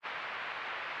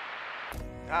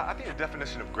I think the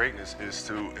definition of greatness is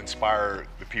to inspire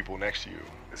the people next to you.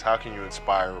 It's how can you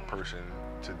inspire a person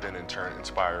to then in turn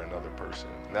inspire another person.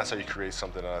 And that's how you create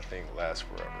something that I think lasts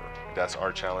forever. That's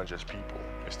our challenge as people,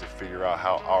 is to figure out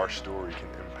how our story can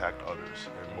impact others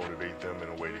and motivate them in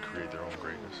a way to create their own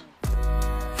greatness.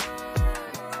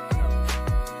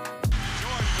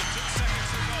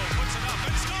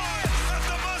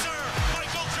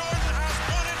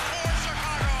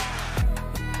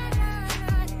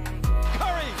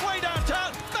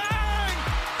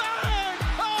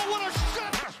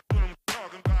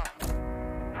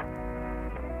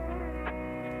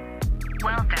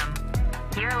 Welcome.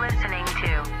 You're listening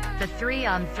to the 3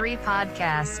 on 3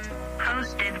 podcast,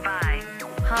 hosted by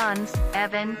Hans,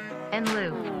 Evan, and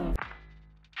Luke.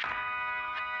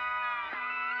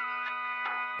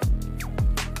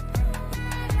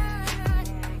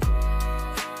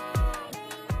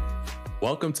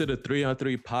 Welcome to the 3 on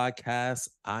 3 podcast.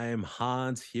 I am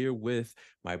Hans here with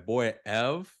my boy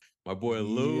Ev, my boy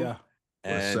Lou,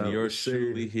 and yours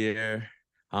truly here,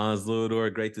 Hans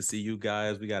Ludor. Great to see you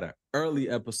guys. We got an early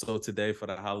episode today for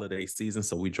the holiday season,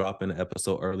 so we drop in an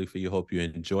episode early for you. Hope you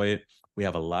enjoy it. We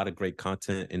have a lot of great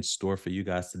content in store for you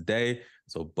guys today,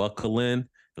 so buckle in.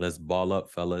 Let's ball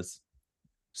up, fellas.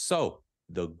 So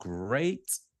the great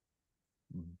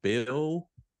Bill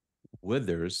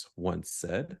Withers once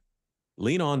said,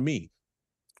 "Lean on me.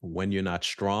 When you're not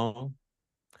strong,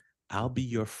 I'll be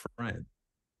your friend.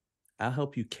 I'll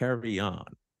help you carry on.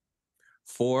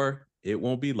 For it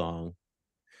won't be long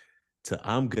till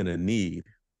I'm going to need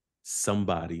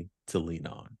somebody to lean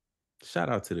on." Shout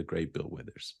out to the great Bill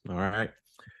Withers. All right.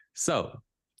 So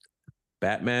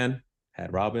Batman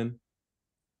had Robin.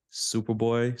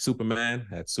 Superman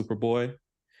had Superboy.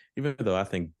 Even though I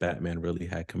think Batman really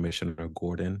had Commissioner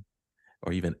Gordon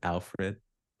or even Alfred.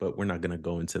 But we're not going to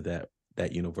go into that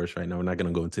universe right now. We're not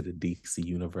going to go into the DC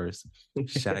universe.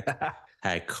 Shaq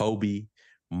had Kobe.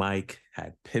 Mike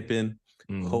had Pippen.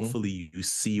 Mm-hmm. Hopefully you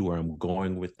see where I'm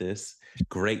going with this.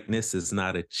 Greatness is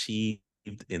not achieved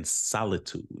in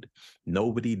solitude.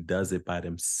 Nobody does it by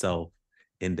themselves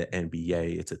in the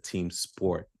NBA. It's a team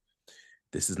sport.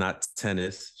 This is not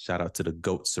tennis. Shout out to the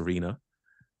GOAT, Serena.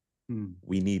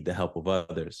 We need the help of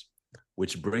others.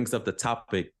 Which brings up the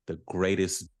topic, the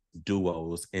greatest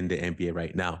duos in the NBA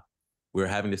right now. We're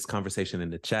having this conversation in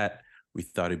the chat. We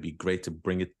thought it'd be great to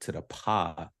bring it to the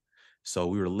pod. So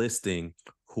we were listing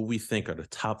who we think are the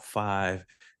top 5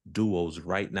 duos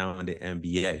right now in the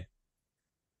NBA.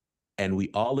 And we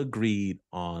all agreed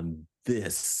on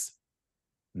this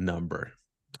number.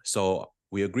 So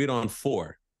we agreed on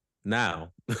 4.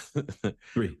 Now,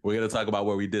 3. We're going to talk about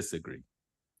where we disagree.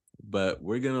 But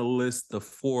we're going to list the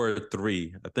 4 or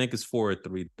 3. I think it's 4 or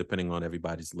 3, depending on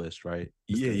everybody's list, right?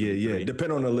 Yeah.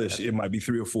 Depending on the list, it might be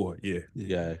 3 or 4.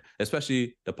 Yeah.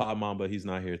 Especially the Pod Mamba, he's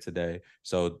not here today.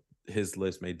 So his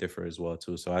list may differ as well,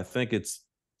 too. So I think it's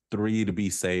 3 to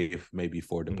be safe, maybe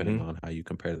 4, depending on how you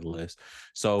compare the list.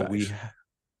 So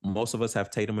most of us have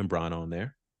Tatum and Bron on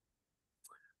there.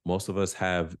 Most of us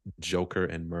have Joker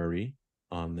and Murray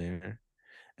on there.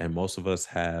 And most of us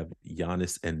have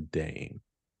Giannis and Dame.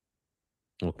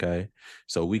 Okay,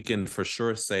 so we can for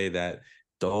sure say that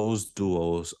those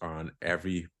duos are on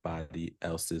everybody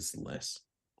else's list.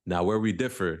 Now, where we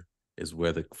differ is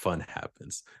where the fun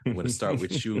happens. I'm going to start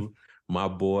with you, my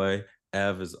boy,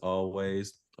 Ev, as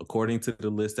always. According to the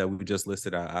list that we just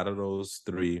listed out of those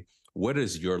 3, where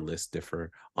does your list differ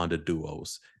on the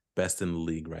duos best in the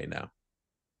league right now?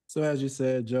 So as you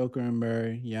said, Joker and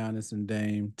Murray, Giannis and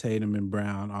Dame, Tatum and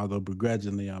Brown, although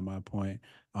begrudgingly on my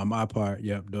part,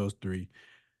 those 3.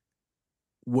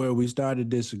 Where we start to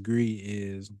disagree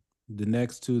is the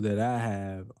next 2 that I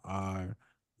have are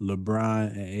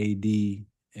LeBron and AD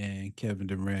and Kevin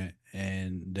Durant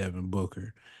and Devin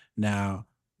Booker. Now,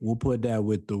 we'll put that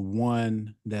with the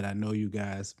one that I know you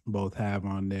guys both have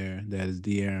on there, that is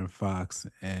De'Aaron Fox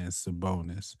and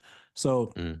Sabonis.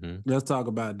 So let's talk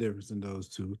about the difference in those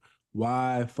 2.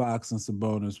 Why Fox and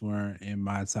Sabonis weren't in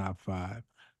my top 5.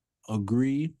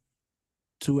 Agree.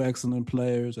 2 excellent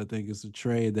players. I think it's a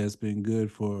trade that's been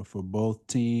good for both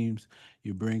teams.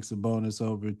 You bring Sabonis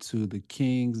over to the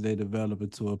Kings. They develop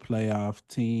it to a playoff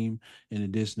team. In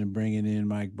addition to bringing in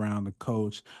Mike Brown, the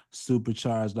coach,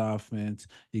 supercharged offense.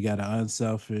 You got an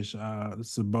unselfish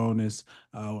Sabonis,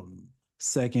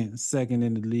 second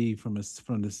in the league from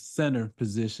the center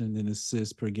position in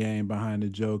assists per game behind the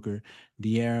Joker.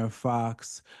 De'Aaron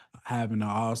Fox having an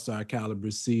all-star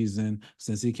caliber season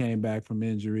since he came back from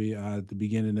injury at the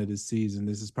beginning of the season.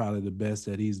 This is probably the best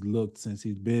that he's looked since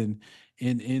he's been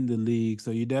in the league.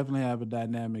 So you definitely have a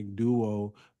dynamic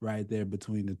duo right there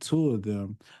between the two of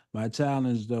them. My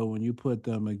challenge, though, when you put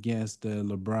them against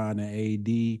LeBron and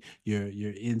AD,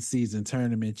 your in-season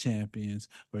tournament champions,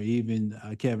 or even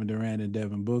Kevin Durant and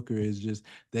Devin Booker, is just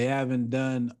they haven't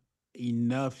done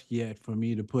enough yet for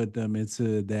me to put them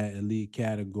into that elite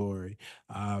category.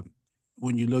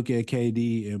 When you look at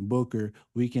KD and Booker,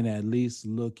 we can at least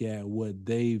look at what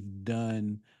they've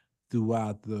done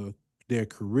throughout their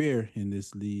career in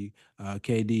this league.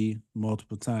 KD,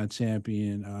 multiple time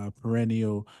champion,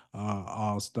 perennial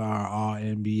all-star, all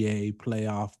NBA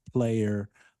playoff player.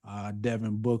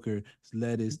 Devin Booker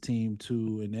led his team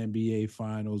to an NBA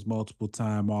Finals, multiple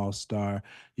time All-Star.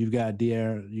 You got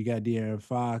De'Aaron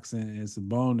Fox and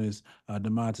Sabonis,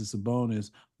 Domantas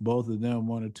Sabonis. Both of them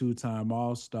 1 or 2 time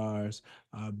All-Stars.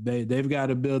 They've got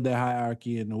to build their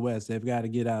hierarchy in the West. They've got to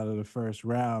get out of the first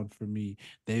round for me.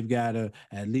 They've got to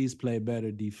at least play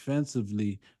better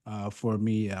defensively for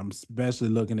me. I'm especially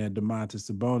looking at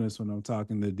Domantas Sabonis when I'm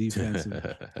talking the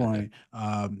defensive point,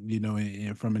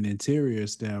 and from an interior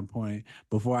standpoint,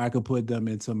 before I could put them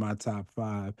into my top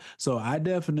 5. So I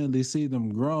definitely see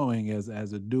them growing as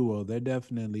a duo. They're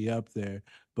definitely up there.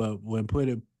 But when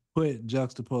put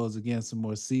juxtaposed against some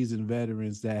more seasoned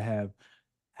veterans that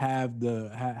have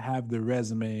the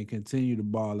resume and continue to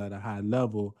ball at a high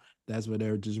level, that's where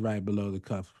they're just right below the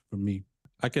cuff for me.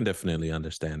 I can definitely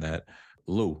understand that.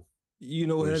 Lou, you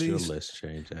know, where's your list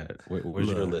change at? Where's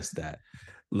your list at?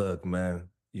 Look, man,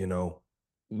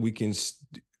 we can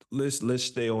let's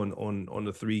stay on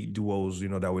the 3 duos,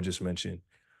 that were just mentioned.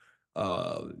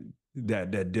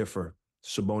 That differ.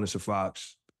 Sabonis and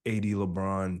Fox, AD,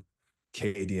 LeBron,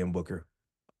 KD, and Booker.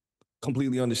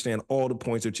 Completely understand all the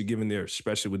points that you're giving there,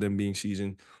 especially with them being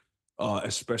seasoned,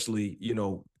 especially,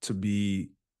 to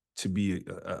be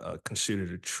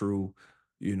considered a true,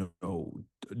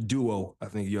 duo. I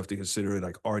think you have to consider it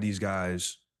like, are these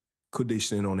guys, could they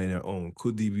stand on their own?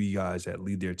 Could they be guys that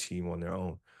lead their team on their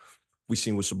own? We've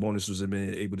seen what Sabonis was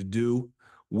able to do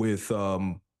with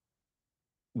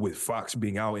Fox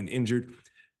being out and injured.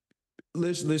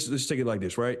 Let's take it like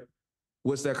this, right?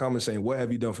 What's that comment saying? What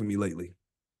have you done for me lately?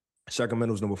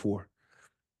 Sacramento's number 4.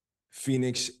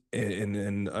 Phoenix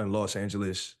and Los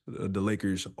Angeles, the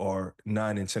Lakers, are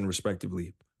 9 and 10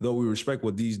 respectively. Though we respect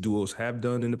what these duos have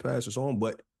done in the past and so on,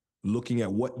 but looking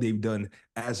at what they've done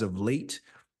as of late,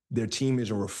 their team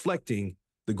isn't reflecting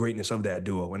the greatness of that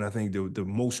duo. And I think the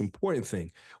most important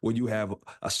thing, when you have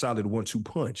a solid 1-2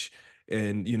 punch,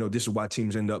 and, this is why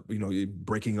teams end up,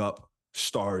 breaking up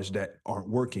stars that aren't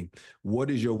working.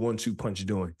 What is your 1-2 punch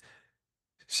doing?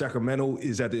 Sacramento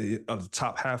is at the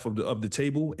top half of the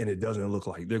table, and it doesn't look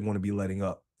like they're going to be letting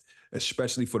up,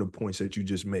 especially for the points that you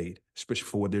just made, especially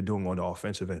for what they're doing on the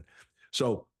offensive end.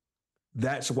 So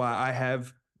that's why I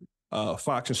have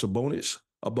Fox and Sabonis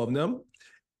above them.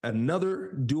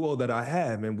 Another duo that I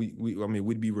have, and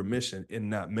we'd be remiss in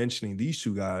not mentioning these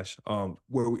 2 guys,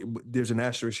 there's an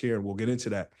asterisk here, and we'll get into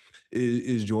that,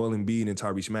 is Joel Embiid and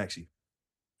Tyrese Maxey.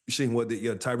 You're seeing what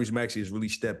Tyrese Maxey has really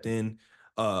stepped in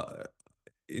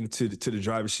into the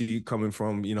driver's seat, coming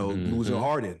from, losing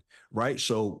Harden, right?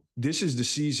 So this is the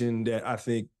season that I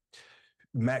think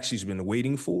Maxey's been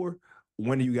waiting for.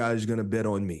 When are you guys going to bet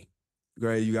on me?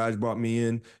 Right? You guys brought me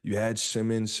in. You had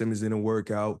Simmons. Simmons didn't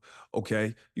work out.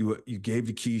 Okay. You gave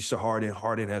the keys to Harden.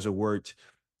 Harden hasn't worked.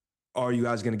 Are you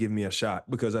guys going to give me a shot?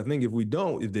 Because I think if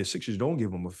the Sixers don't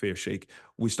give him a fair shake,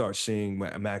 we start seeing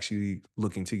Maxey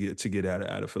looking to get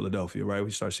out of Philadelphia, right?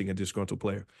 We start seeing a disgruntled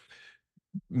player.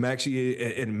 Maxey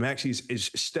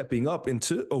is stepping up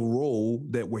into a role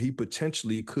where he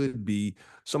potentially could be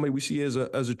somebody we see as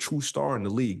a true star in the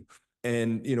league.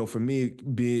 And, for me,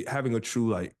 having a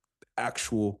true,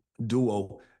 actual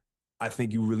duo, I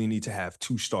think you really need to have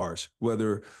 2 stars,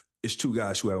 whether it's 2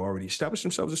 guys who have already established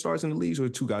themselves as stars in the leagues or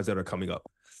 2 guys that are coming up,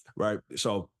 right?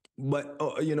 So, but,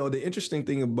 the interesting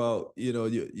thing about, your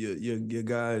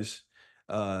guys,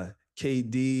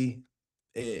 KD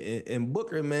and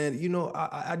Booker, man,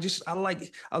 I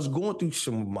was going through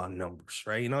some of my numbers,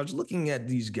 right? And I was looking at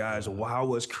these guys while I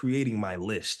was creating my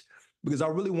list, because I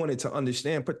really wanted to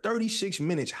understand, for 36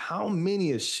 minutes, how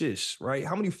many assists, right?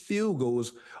 How many field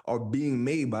goals are being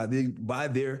made by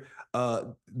their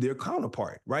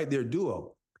counterpart, right? Their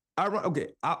duo.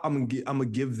 I'm gonna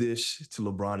give this to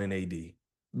LeBron and AD,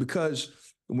 because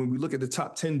when we look at the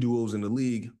top 10 duos in the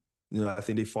league, I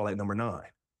think they fall at number 9.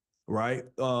 right?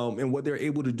 And what they're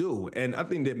able to do. And I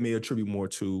think that may attribute more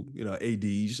to,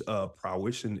 AD's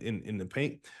prowess in the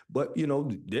paint. But,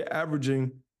 they're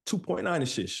averaging 2.9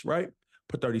 assists, right?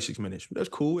 Per 36 minutes. That's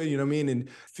cool. And, you know what I mean? And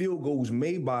field goals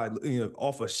made by,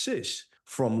 off assists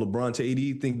from LeBron to AD,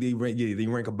 I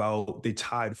think they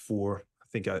tied for, I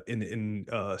think in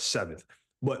seventh.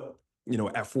 But,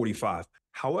 at 45.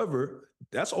 However,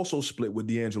 that's also split with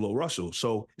D'Angelo Russell.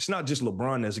 So it's not just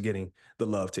LeBron that's getting the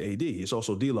love to AD. It's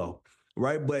also D'Lo,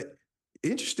 right? But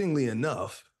interestingly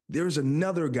enough, there's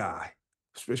another guy,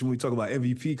 especially when we talk about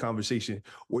MVP conversation,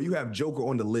 where you have Joker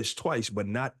on the list twice, but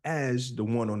not as the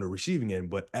one on the receiving end,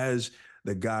 but as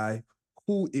the guy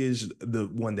who is the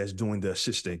one that's doing the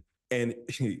assisting. And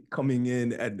coming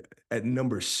in at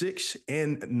number 6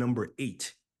 and number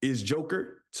 8 is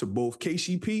Joker to both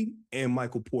KCP and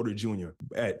Michael Porter Jr.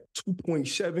 at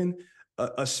 2.7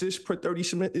 assists per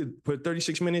 36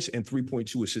 minutes and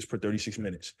 3.2 assists per 36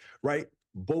 minutes, right?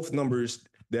 Both numbers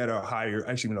that are higher.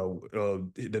 Actually, no,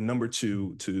 the number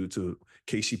two to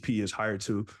KCP is higher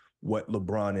to what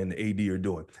LeBron and AD are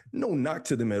doing. No knock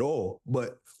to them at all,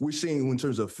 but we're seeing in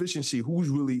terms of efficiency, who's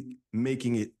really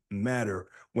making it matter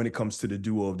when it comes to the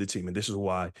duo of the team. And this is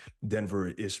why Denver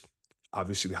is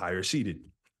obviously higher seeded.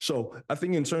 So I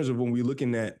think in terms of when we're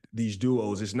looking at these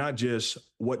duos, it's not just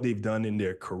what they've done in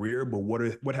their career, but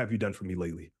what have you done for me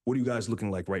lately? What are you guys looking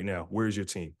like right now? Where is your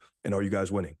team? And are you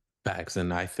guys winning? Facts.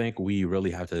 And I think we really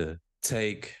have to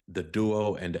take the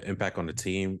duo and the impact on the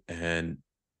team, and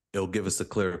it'll give us a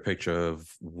clearer picture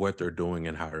of what they're doing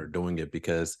and how they're doing it.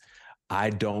 Because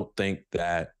I don't think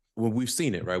that when we've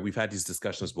seen it, right? We've had these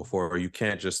discussions before where you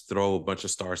can't just throw a bunch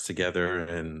of stars together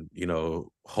and,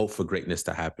 hope for greatness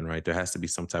to happen, right? There has to be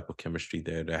some type of chemistry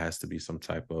there. There has to be some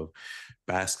type of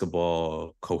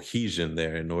basketball cohesion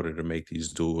there in order to make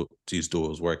these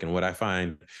duos work. And what I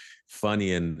find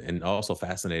funny and also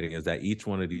fascinating is that each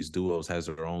one of these duos has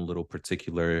their own little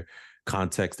particular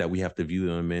context that we have to view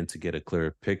them in to get a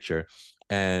clearer picture.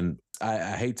 And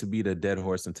I hate to beat a dead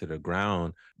horse into the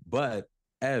ground, but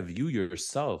Ev, you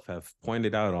yourself have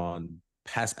pointed out on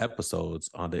past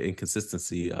episodes on the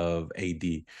inconsistency of AD,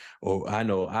 or I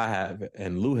know I have,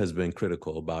 and Lou has been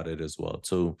critical about it as well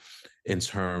too, in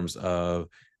terms of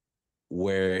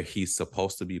where he's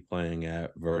supposed to be playing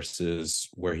at versus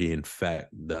where he in fact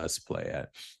does play at.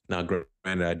 Now,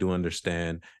 granted, I do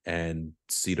understand and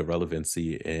see the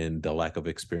relevancy in the lack of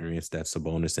experience that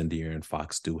Sabonis and De'Aaron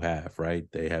Fox do have, right?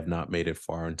 They have not made it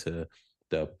far into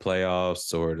the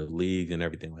playoffs or the league and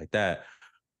everything like that.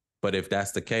 But if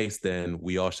that's the case, then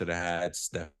we all should have had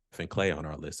Steph and Clay on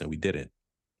our list, and we didn't.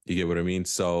 You get what I mean?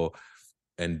 So,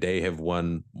 and they have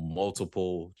won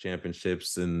multiple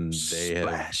championships, and they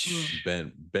have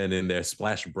been in their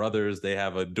Splash Brothers. They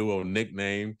have a duo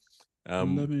nickname.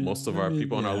 Most of our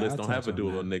people on our list don't have a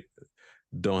duo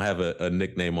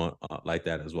nickname on like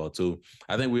that as well too.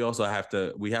 I think we also have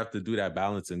to do that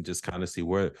balance and just kind of see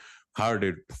how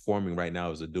they're performing right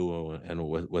now as a duo and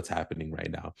what's happening right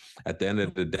now. At the end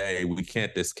of the day, we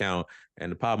can't discount,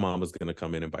 and the Pop Mama's going to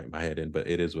come in and bite my head in, but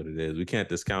it is what it is. We can't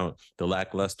discount the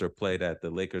lackluster play that the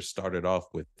Lakers started off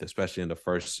with, especially in the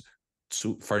first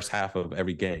half of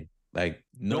every game. Like,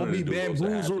 don't be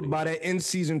bamboozled by that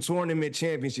in-season tournament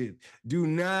championship. Do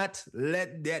not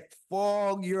let that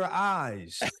fog your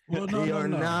eyes. They are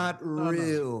not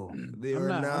real. They are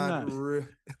not real.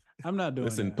 I'm not doing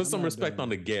Listen, that. put some respect on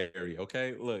the Gary,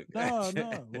 okay? Look. No.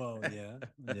 Well,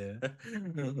 yeah.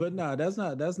 But no, that's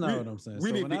not what I'm saying.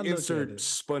 We need to insert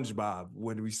SpongeBob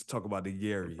when we talk about the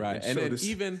Gary. Right. And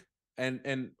then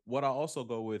and what I also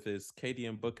go with is KD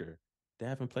and Booker. They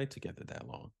haven't played together that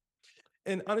long.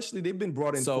 And honestly, they've been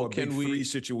brought in for a big three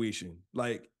situation.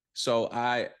 So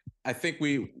I think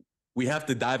we have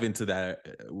to dive into that.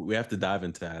 We have to dive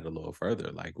into that a little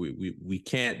further. Like we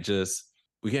can't just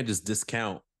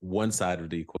discount one side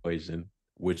of the equation,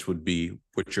 which would be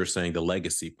what you're saying, the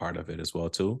legacy part of it as well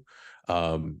too.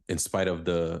 In spite of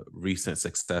the recent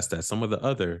success that some of the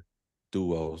other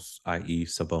duos, i.e.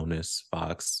 Sabonis,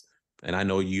 Fox, and I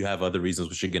know you have other reasons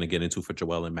which you're going to get into for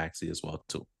Joel and Maxey as well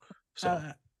too. So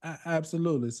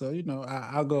absolutely. So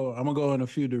I'm gonna go in a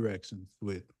few directions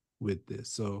with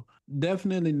this. So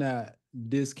definitely not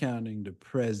discounting the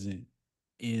present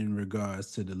in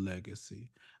regards to the legacy.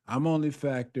 I'm only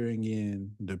factoring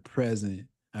in the present.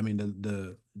 I mean,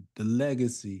 the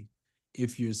legacy,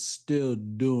 if you're still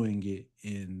doing it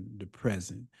in the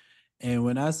present. And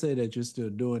when I say that you're still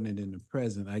doing it in the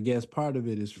present, I guess part of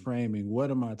it is framing,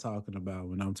 what am I talking about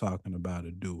when I'm talking about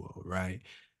a duo, right?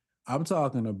 I'm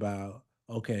talking about,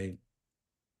 okay,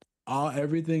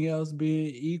 everything else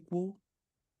being equal,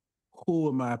 who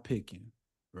am I picking?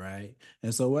 right?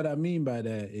 And so what I mean by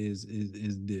that is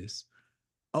this.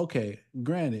 Okay,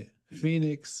 granted,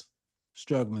 Phoenix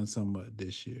struggling somewhat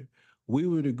this year. We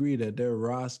would agree that their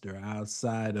roster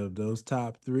outside of those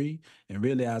top three, and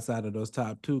really outside of those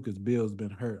top two, because Bill's been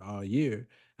hurt all year.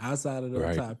 Outside of those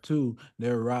Right. top two,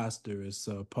 their roster is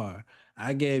subpar.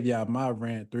 I gave y'all my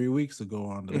rant 3 weeks ago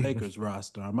on the Lakers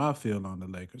roster, on my feel on the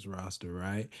Lakers roster,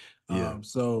 right? Yeah.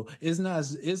 So it's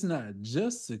not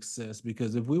just success,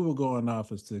 because if we were going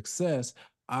off of success,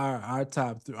 our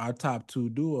top two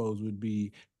duos would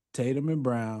be Tatum and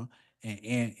Brown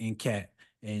and Cat.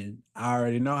 And I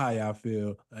already know how y'all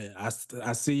feel. I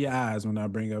see your eyes when I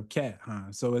bring up Cat,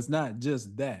 huh? So it's not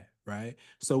just that, right?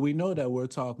 So we know that we're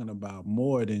talking about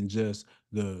more than just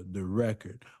the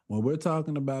record. When we're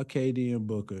talking about KD and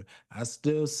Booker, I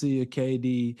still see a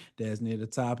KD that's near the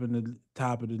top of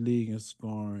the league in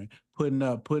scoring, putting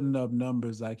up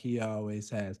numbers like he always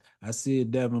has. I see a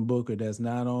Devin Booker that's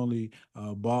not only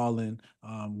balling,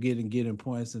 getting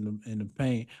points in the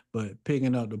paint, but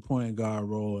picking up the point guard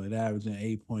role and averaging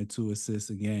 8.2 assists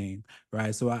a game,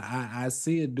 right? So I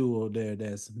see a duo there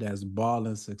that's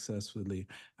balling successfully.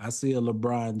 I see a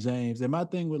LeBron James, and my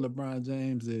thing with LeBron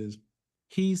James is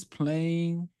he's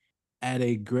playing at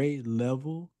a great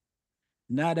level,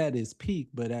 not at his peak,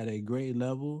 but at a great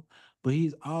level. But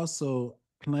he's also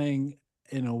playing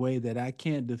in a way that I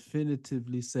can't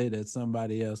definitively say that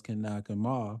somebody else can knock him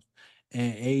off.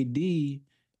 And AD,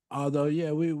 although,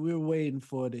 yeah, we're waiting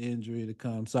for the injury to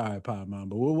come. Sorry, Pop Mom,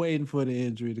 but we're waiting for the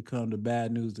injury to come, the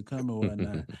bad news to come and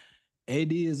whatnot.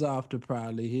 AD is off to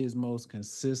probably his most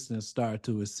consistent start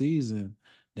to a season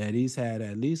that he's had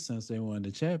at least since they won the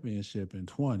championship in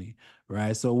 20,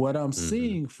 right? So what I'm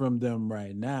seeing from them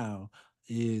right now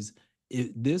is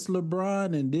this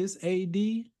LeBron and this AD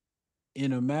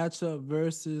in a matchup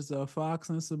versus Fox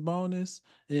and Sabonis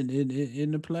in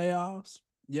the playoffs.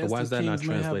 But Yes, why the is that not Kings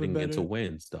may have a translating into better.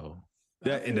 wins, though?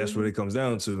 And that's what it comes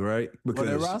down to, right? Well,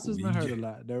 their roster's been hurt a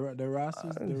lot. Their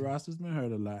roster's been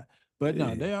hurt a lot. But no,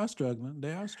 Yeah. they are struggling.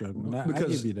 They are struggling. I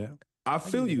Because give you that. I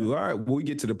feel give you you. All right, we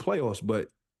get to the playoffs, but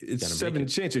it's Gotta make 7 it.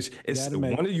 chances. It's gotta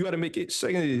make one of you got to make it.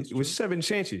 Second, That's with true. 7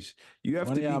 chances, you have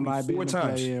One to of y'all beat me might be 4 in the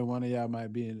times, play-in. One of y'all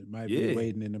might be Yeah.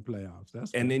 waiting in the playoffs.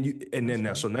 That's and true. then That's now,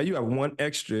 fair. so now you have one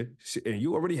extra, and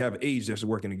you already have age that's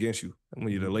working against you. When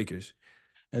you're the Lakers,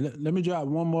 And let me drop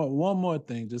one more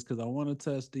thing, just because I want to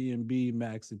touch the Embiid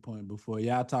Maxi point before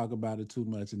y'all talk about it too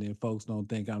much, and then folks don't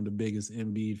think I'm the biggest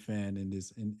Embiid fan in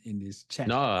this chat.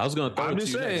 No, I was gonna throw I'm it to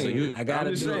just you next. So saying. you, I gotta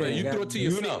I'm just do it. saying. you threw it to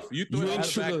yourself. You threw it on the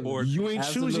Absolutely. backboard. You ain't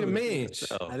choose your Absolutely. man.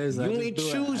 yourself. Listen, You I just ain't threw it-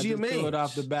 choose I your just threw it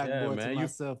off the mans. Yeah, backboard man, to you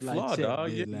myself like flawed, Chet dog.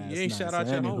 did You last ain't night. shout So out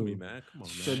your anywho, homie, man. Come on,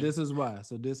 man. So this is why. You know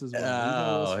what's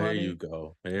Oh, funny? here you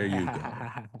go. There you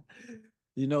go.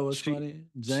 You know what's She- funny?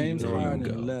 she James know you Harden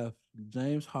go. left.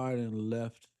 James Harden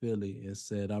left Philly and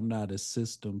said, "I'm not a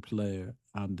system player.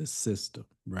 I'm the system."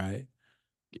 Right?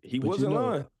 He But wasn't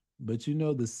lying. But you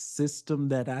know the system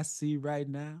that I see right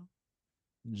now,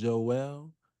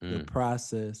 Joel, the Mm.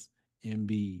 process,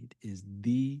 Embiid is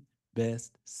the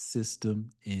best system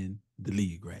in the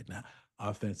league right now,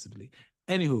 offensively.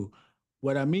 Anywho,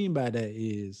 what I mean by that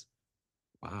is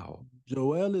Wow.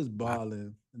 Joel is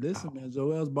balling. Listen, Wow. man,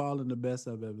 Joel's balling the best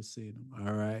I've ever seen him.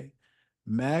 All right.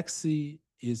 Maxi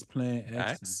is playing excellent.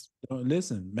 Max?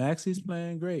 Listen, Maxi's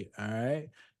playing great. All right.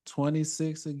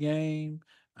 26 a game.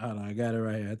 Hold on, I got it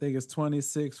right here. I think it's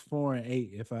 26, 4, and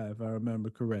 8, if I remember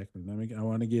correctly. I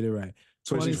want to get it right.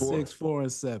 26, 4,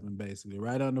 and 7, basically.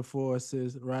 Right under 4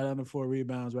 assists, right under 4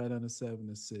 rebounds, right under 7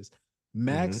 assists.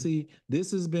 Maxi,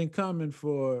 this has been coming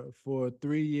for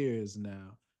 3 years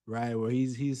now, right? Where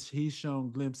he's shown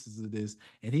glimpses of this,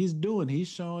 and he's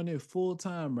showing it full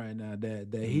time right now that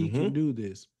he can do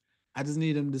this. I just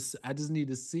need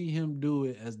to see him do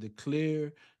it as the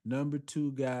clear number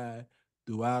 2 guy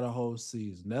throughout a whole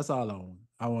season. That's all I want.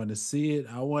 I want to see it.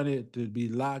 I want it to be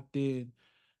locked in.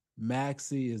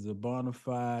 Maxi is a bona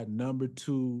fide number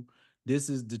 2. This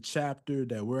is the chapter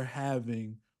that we're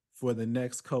having for the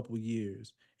next couple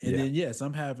years. And then, yes,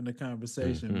 I'm having a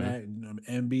conversation,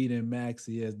 Embiid and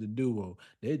Maxi as the duo.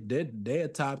 They're a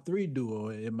top 3 duo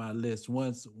in my list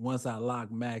once I lock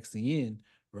Maxi in,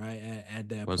 right, at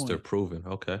that Once point. they're proven.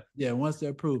 Okay. Yeah, once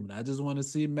they're proven. I just want to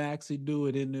see Maxi do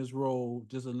it in this role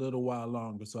just a little while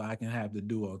longer so I can have the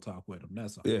duo talk with him.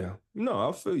 That's all. Yeah. No,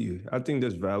 I feel you. I think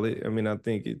that's valid. I mean, I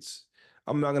think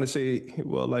I'm not going to say,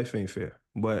 well, life ain't fair,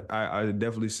 but I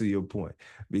definitely see your point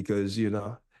because,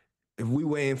 if we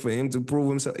waiting for him to prove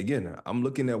himself, again, I'm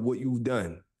looking at what you've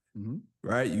done,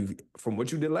 right? From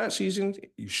what you did last season,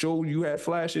 you showed you had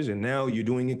flashes and now you're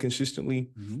doing it consistently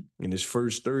in this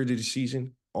first third of the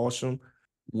season. Awesome.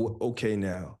 Okay,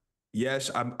 now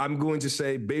Yes, I'm going to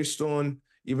say based on,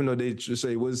 even though they just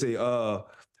say what is it,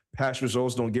 past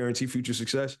results don't guarantee future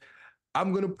success.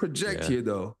 I'm gonna project Yeah. here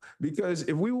though, because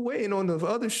if we were waiting on the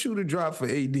other shoe to drop for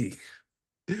AD,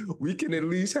 we can at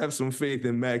least have some faith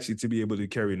in Maxi to be able to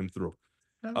carry them through.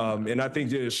 And I think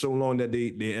there's so long that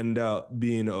they end up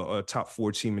being a top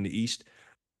 4 team in the East,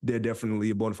 they're definitely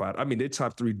a bona fide. I mean, they're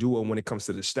top 3 duo when it comes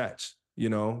to the stats. You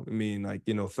know, I mean, like,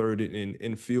 you know, third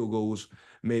in field goals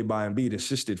made by Embiid,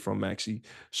 assisted from Maxi.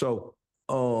 So,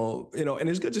 you know, and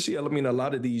it's good to see. I mean, a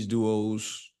lot of these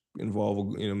duos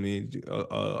involve, you know, what I mean,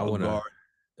 I a want guard.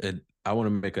 to I want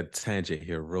to make a tangent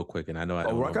here real quick, and I know I Oh,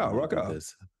 don't rock out, normally rock do out.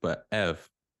 this, but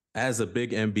as a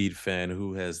big Embiid fan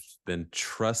who has been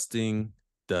trusting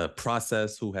the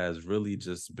process, who has really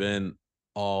just been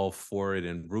all for it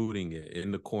and rooting it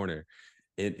in the corner,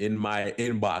 in my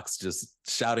inbox, just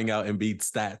shouting out Embiid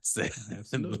stats and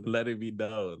Absolutely. letting me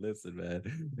know, listen,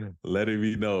 man, letting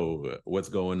me know what's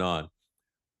going on.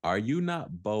 Are you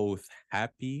not both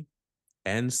happy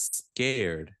and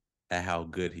scared at how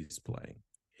good he's playing?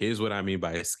 Here's what I mean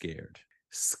by scared.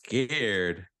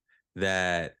 Scared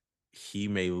that he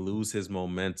may lose his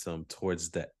momentum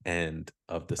towards the end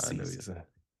of the I know what you're season. saying.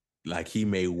 Like he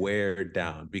may wear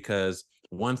down, because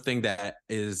one thing that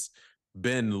is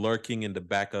been lurking in the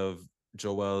back of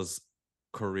Joel's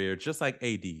career, just like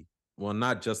AD. Well,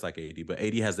 not just like AD, but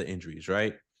AD has the injuries,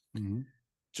 right? Mhm.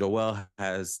 Joel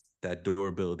has that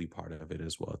durability part of it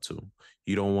as well too.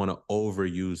 You don't want to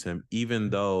overuse him, even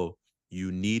though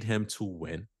you need him to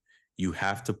win. You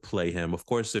have to play him. Of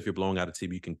course, if you're blowing out a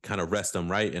team, you can kind of rest him,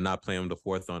 right, and not play him the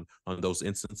fourth on those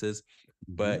instances.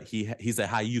 But he's a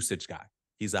high usage guy.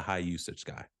 He's a high usage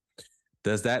guy.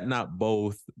 Does that not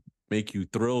both make you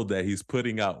thrilled that he's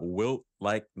putting out Wilt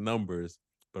like numbers,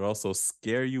 but also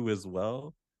scare you as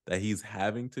well that he's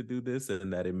having to do this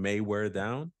and that it may wear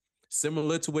down?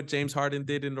 Similar to what James Harden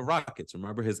did in the Rockets.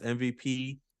 Remember his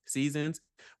MVP seasons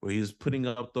where he was putting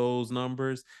up those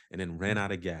numbers and then ran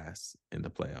out of gas in the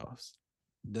playoffs?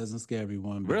 Doesn't scare me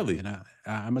one bit. Really? And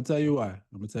I'm gonna tell you why.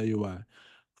 I'm gonna tell you why.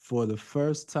 For the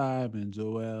first time in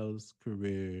Joel's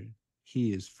career,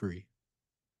 he is free.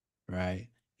 Right?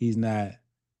 He's not.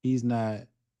 He's not.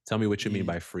 Tell me what you mean In,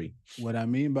 by free. what I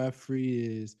mean by free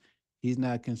is he's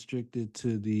not constricted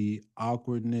to the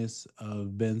awkwardness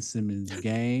of Ben Simmons'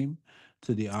 game,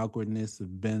 to the awkwardness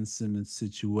of Ben Simmons'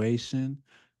 situation,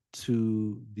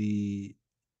 to the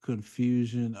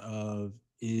confusion of,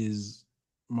 is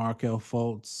Markel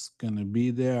Fultz gonna be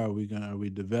there? Are we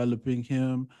developing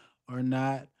him or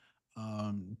not?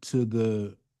 To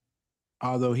the,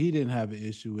 although he didn't have an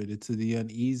issue with it, to the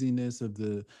uneasiness of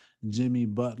the Jimmy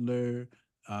Butler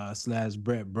slash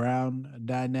Brett Brown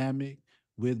dynamic,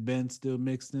 with Ben still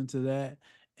mixed into that,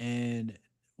 and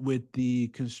with the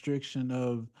constriction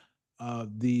of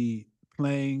the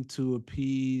playing to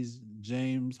appease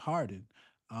James Harden.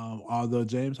 Although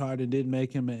James Harden did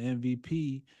make him an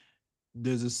MVP,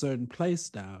 there's a certain play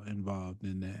style involved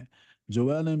in that.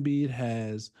 Joel Embiid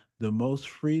has the most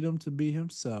freedom to be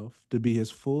himself, to be his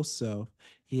full self.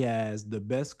 He has the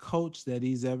best coach that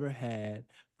he's ever had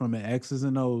from an X's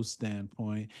and O's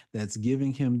standpoint, that's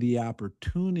giving him the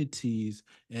opportunities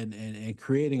and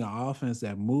creating an offense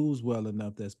that moves well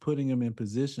enough, that's putting him in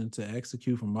position to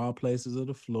execute from all places of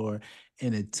the floor,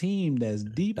 and a team that's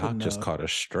deep Doc just enough. caught a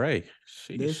stray.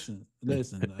 Sheesh.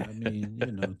 Listen. I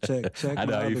mean, check I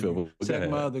know my how you other feel, but go check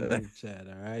my ahead. other group chat.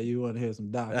 All right, you want to hear some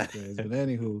doctor strays, but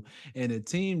anywho, and a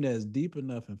team that's deep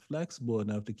enough and flexible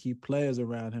enough to keep players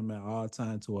around him at all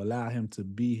times, to allow him to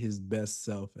be his best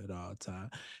self at all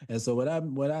times. And so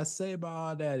what I say about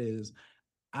all that is,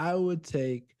 I would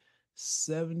take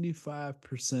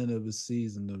 75% of a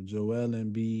season of Joel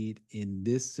Embiid in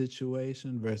this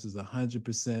situation versus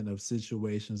 100% of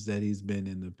situations that he's been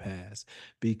in the past,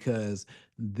 because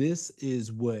this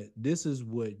is what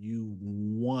you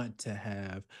want to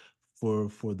have for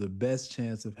the best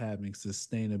chance of having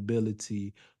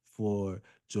sustainability for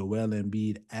Joel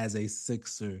Embiid as a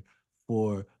Sixer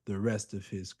for the rest of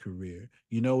his career.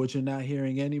 You know what you're not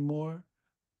hearing anymore?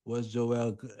 Was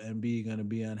Joel Embiid going to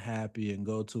be unhappy and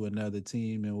go to another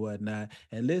team and whatnot?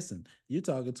 And listen, you're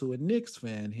talking to a Knicks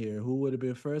fan here who would have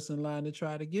been first in line to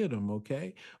try to get him,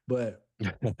 okay? But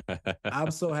I'm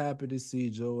so happy to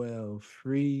see Joel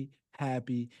free,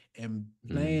 happy, and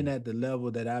playing at the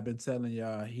level that I've been telling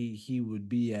y'all he would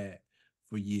be at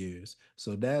for years.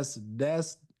 So that's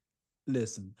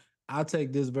listen, I'll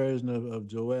take this version of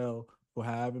Joel for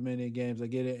however many games I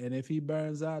get it. And if he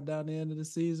burns out down the end of the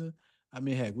season, I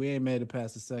mean, heck, we ain't made it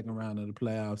past the second round of the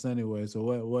playoffs anyway. So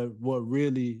what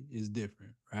really is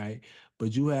different, right?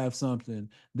 But you have something.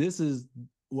 This is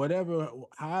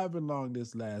however long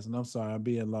this lasts, and I'm sorry, I'm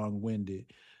being long-winded.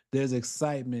 There's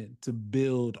excitement to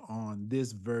build on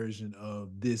this version of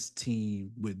this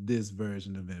team with this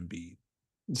version of Embiid.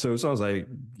 So it sounds like,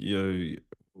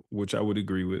 which I would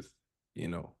agree with,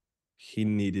 he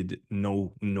needed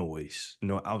no noise,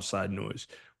 no outside noise,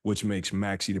 which makes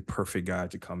Maxey the perfect guy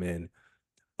to come in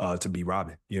to be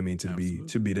Robin. You know what I mean?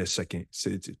 To be that second,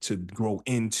 to grow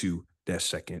into that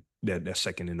second, that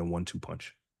second in the 1-2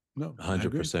 punch. No,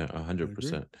 100%,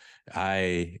 100%.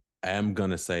 I am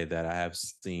gonna say that I have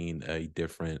seen a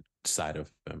different side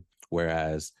of him,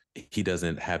 whereas he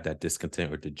doesn't have that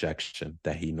discontent or dejection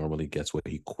that he normally gets when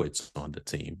he quits on the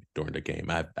team during the game.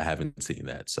 I haven't seen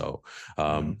that. So,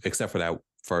 except for that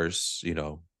first,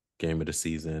 game of the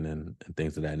season and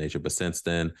things of that nature. But since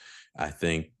then, I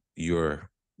think you're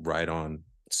right on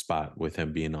spot with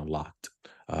him being unlocked.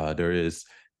 There is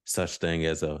such thing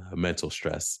as a mental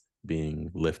stress being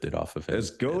lifted off of him.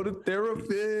 Let's go to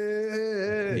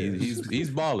therapy. He's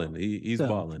balling. He's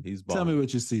balling. Tell me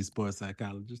what you see, sports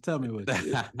psychologist. Tell me what you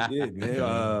see.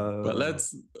 But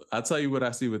I'll tell you what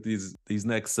I see with these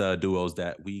next duos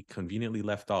that we conveniently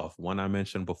left off. One I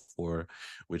mentioned before,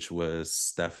 which was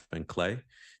Steph and Clay.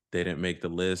 They didn't make the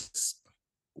list.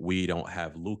 We don't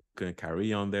have Luka and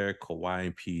Kyrie on there, Kawhi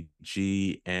and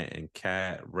PG, Ant and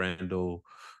Cat, Randall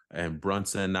and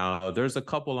Brunson. Now, there's a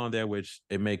couple on there which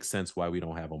it makes sense why we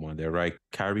don't have them on there, right?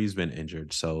 Kyrie's been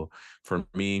injured. So for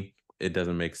me, it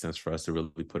doesn't make sense for us to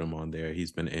really put him on there.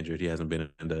 He's been injured. He hasn't been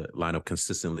in the lineup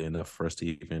consistently enough for us to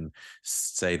even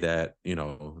say that,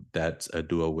 that's a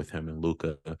duo with him and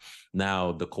Luka.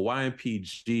 Now, the Kawhi and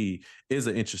PG is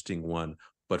an interesting one.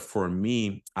 But for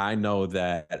me, I know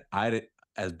that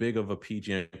as big of a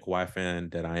PG and Kawhi fan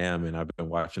that I am, and I've been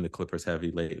watching the Clippers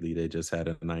heavy lately. They just had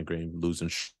a 9-game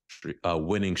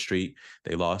winning streak.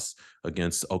 They lost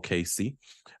against OKC.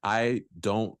 I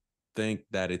don't think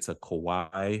that it's a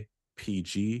Kawhi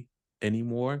PG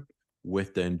anymore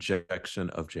with the injection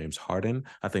of James Harden.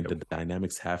 I think the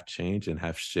dynamics have changed and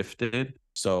have shifted.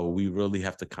 So we really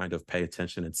have to kind of pay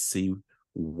attention and see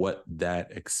what that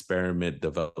experiment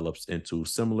develops into,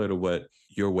 similar to what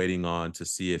you're waiting on to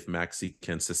see if Maxey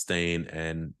can sustain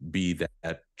and be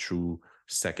that true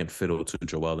second fiddle to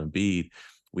Joel Embiid.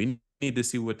 We need to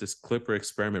see what this Clipper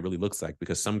experiment really looks like,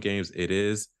 because some games it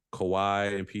is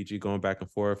Kawhi and PG going back and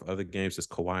forth. Other games it's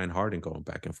Kawhi and Harden going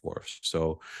back and forth.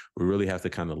 So we really have to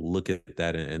kind of look at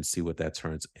that and see what that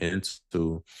turns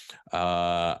into.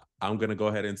 I'm going to go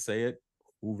ahead and say it.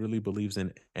 Who really believes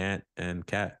in Ant and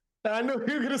Cat? I knew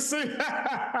you were going to say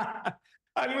that.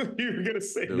 I knew you were going to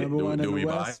say that. Number one in the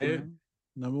West.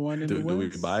 Number one in the West. Do we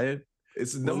buy it?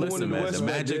 It's number one in the West.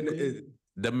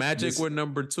 The Magic were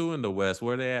number 2 in the West.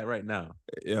 Where are they at right now?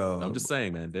 I'm just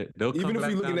saying, man. They'll even if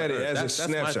you're looking at it as a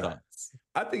snapshot. That's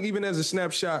I think even as a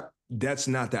snapshot, that's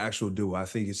not the actual duo. I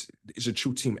think it's a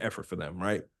true team effort for them,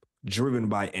 right? Driven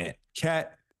by Ant.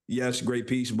 Cat, yes, great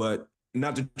piece, but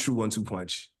not the true 1-2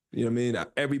 punch. You know what I mean?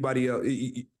 Everybody else,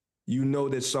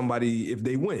 that somebody, if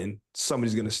they win,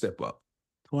 somebody's going to step up.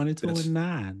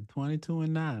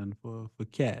 22-9 for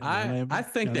Cat. I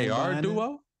think they are a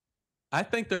duo. I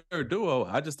think they're a duo.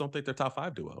 I just don't think they're top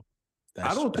 5 duo.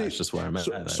 That's just where I'm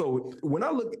at. So when I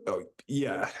look,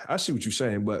 I see what you're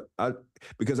saying, but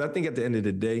because I think at the end of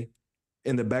the day,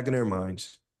 in the back of their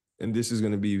minds, and this is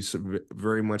going to be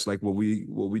very much like what we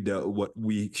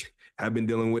have been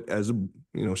dealing with as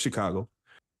Chicago.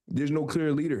 There's no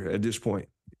clear leader at this point.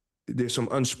 There's some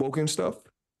unspoken stuff,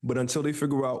 but until they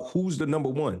figure out who's the number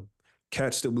one,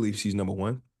 Cat still believes he's number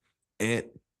one. Ant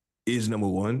is number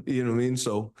one. You know what I mean?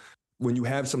 So when you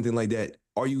have something like that,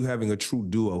 are you having a true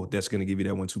duo that's going to give you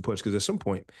that 1-2 punch? Because at some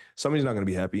point, somebody's not going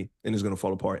to be happy and it's going to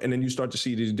fall apart. And then you start to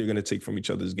see they're going to take from each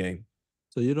other's game.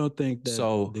 So you don't think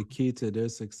that the key to their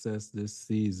success this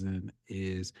season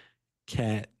is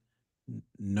Cat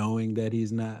knowing that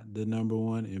he's not the number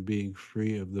one and being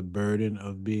free of the burden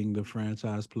of being the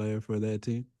franchise player for that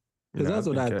team? Because that's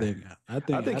what I think. I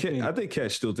think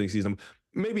Cat still thinks he's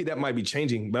maybe that might be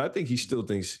changing, but I think he still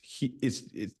thinks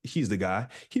he's the guy.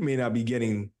 He may not be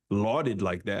getting lauded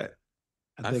like that.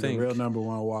 I think a real number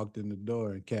one walked in the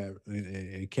door and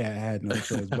Cat had no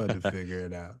choice but to figure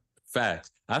it out.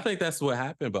 Facts. I think that's what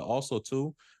happened, but also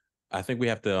too, I think we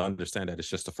have to understand that it's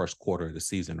just the first quarter of the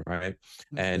season, right?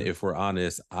 And if we're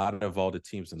honest, out of all the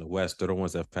teams in the West, they're the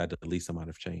ones that have had the least amount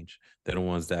of change. They're the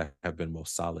ones that have been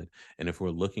most solid. And if we're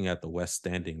looking at the West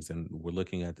standings and we're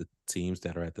looking at the teams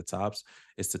that are at the tops,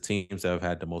 it's the teams that have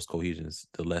had the most cohesions,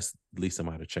 the least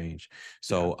amount of change.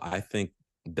 So I think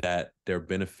that they're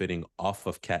benefiting off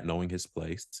of Cat knowing his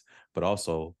place, but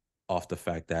also off the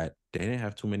fact that they didn't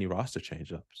have too many roster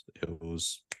change-ups.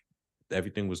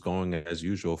 everything was going as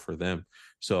usual for them.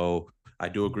 So I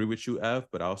do agree with you, Ev,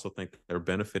 but I also think they're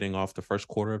benefiting off the first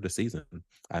quarter of the season.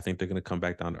 I think they're going to come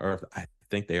back down to earth. I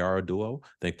think they are a duo. I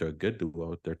think they're a good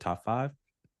duo. They're top 5.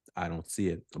 I don't see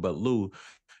it. But Lou,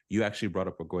 you actually brought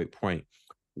up a great point.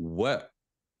 What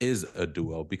is a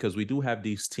duo? Because we do have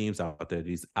these teams out there,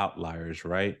 these outliers,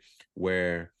 right?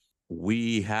 Where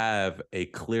we have a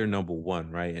clear number one,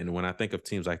 right? And when I think of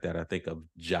teams like that, I think of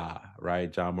Ja,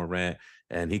 right? Ja Morant.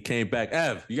 And he came back.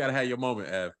 Ev, you got to have your moment,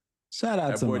 Ev. Shout out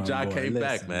That to boy my Ja boy. came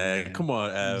back, Listen, man. Come on,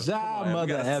 Ev. Ja Come on, Ev. We mother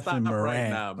gotta stop effing right Morant.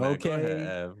 now, man. Okay. Go ahead,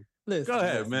 Ev. Listen, Go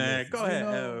ahead, listen, man. listen. Go ahead,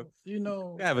 Ev. You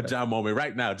know. Have a Ja moment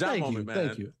right now. Ja Thank moment, you, man.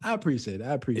 thank you. I appreciate it.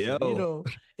 I appreciate it. You Yo. know,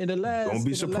 in the last, Don't be in the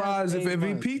last surprised if 8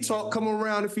 MVP months, talk man. come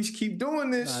around if he keep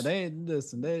doing this. Nah, they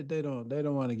listen. They don't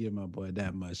want to give my boy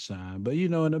that much shine. But you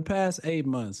know, in the past 8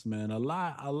 months, man, a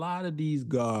lot of these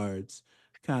guards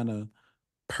kind of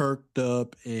perked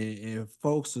up, and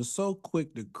folks are so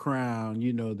quick to crown,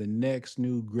 you know, the next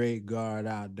new great guard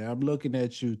out there. I'm looking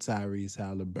at you, Tyrese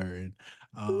Halliburton.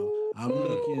 I'm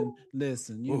looking.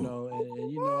 Listen, you know,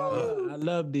 and you know, I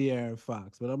love De'Aaron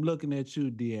Fox, but I'm looking at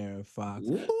you, De'Aaron Fox.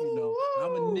 You know,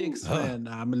 I'm a Knicks fan.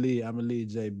 I'm gonna leave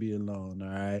JB alone. All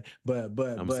right, but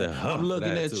I'm saying, I'm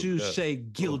looking that at too. you, Yeah. Shea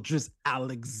Gilgeous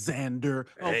Alexander.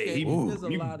 Okay, Hey, he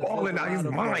balling out his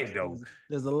mind, though.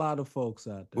 There's a lot of folks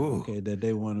out there, Ooh. okay, that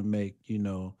they want to make, you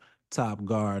know, top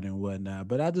guard and whatnot.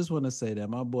 But I just want to say that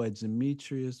my boy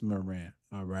Demetrius Morant,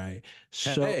 all right,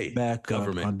 showed back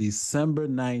government. up on December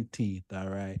 19th, all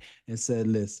right, and said,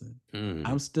 listen,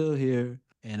 I'm still here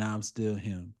and I'm still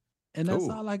him. And that's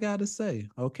Ooh. all I got to say,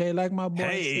 okay? Like my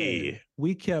boy said,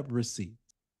 we kept receipts.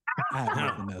 I have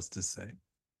nothing else to say.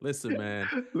 Listen, man.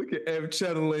 Look at Ev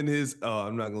channeling his. Oh,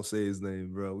 I'm not gonna say his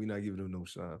name, bro. We're not giving him no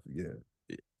shine. Forget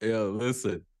it. Yo,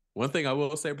 listen. One thing I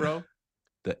will say, bro,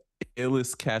 the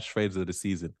illest catchphrase of the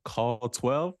season. Call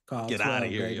 12. Get out of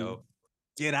here, baby. yo.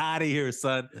 Get out of here,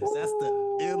 son. That's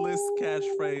the illest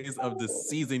catchphrase of the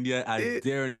season yet. I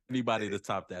dare anybody to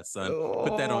top that, son.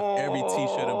 Put that on every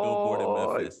t-shirt and billboard in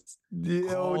Memphis.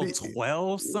 Call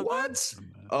 12, son. What? You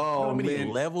know Oh, how many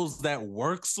man. levels that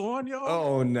works on, yo?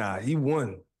 Oh, nah. He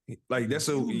won. Like, that's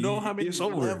a. You know how many it's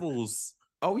over. levels?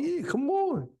 Oh, yeah. Come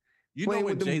on. You Playing know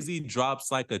when with them- Jay-Z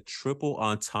drops like a triple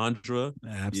entendre, or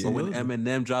Absolutely. when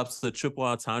Eminem drops a triple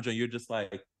entendre, and you're just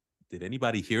like, did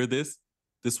anybody hear this?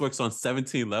 This works on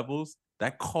 17 levels.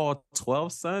 That call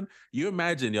 12, son. You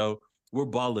imagine, yo, we're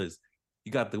ballers.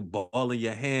 You got the ball in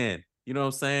your hand. You know what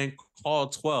I'm saying? Call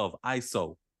 12,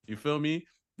 ISO. You feel me?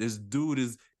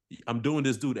 I'm doing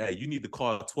this dude. Hey, you need to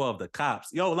call 12, the cops.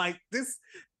 Yo, like this,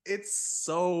 it's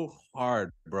so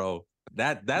hard, bro.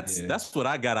 That's what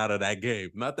I got out of that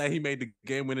game. Not that he made the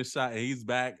game-winning shot and he's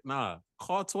back. Nah,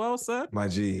 call 12, son. My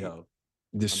G, Yo,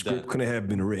 the script couldn't have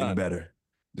been written better.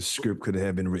 The script could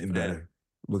have been written better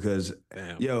because,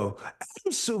 damn. yo,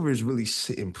 Adam Silver is really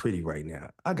sitting pretty right now.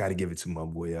 I got to give it to my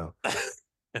boy, yo.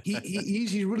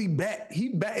 He's really he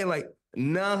batting like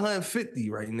 950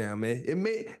 right now, man.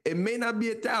 It may not be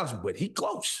 1,000, but he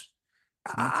close.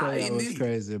 I'll tell you what's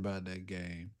crazy about that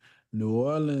game. New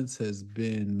Orleans has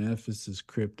been Memphis's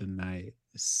kryptonite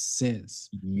since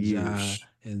Ja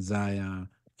and Zion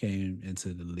came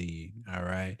into the league. All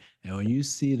right. And when you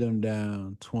see them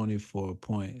down 24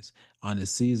 points on a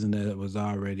season that was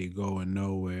already going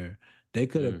nowhere, they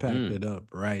could have packed it up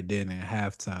right then at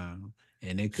halftime.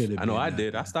 And it could have I know been I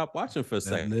did. I nothing. stopped watching for a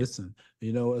second. Listen,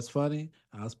 you know what's funny?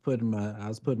 I was putting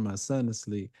my son to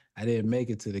sleep. I didn't make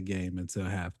it to the game until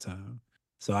halftime.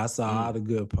 So I saw all the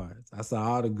good parts.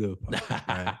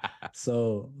 Right?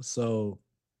 So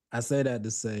I say that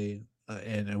to say,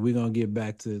 and we're gonna get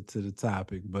back to the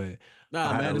topic, but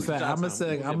matter of fact, I'm gonna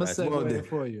segue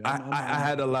for you. I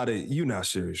had a lot of. You not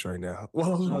serious right now.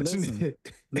 Well, I was watching it.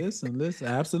 Listen.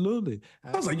 Absolutely.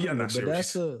 I was like, you're not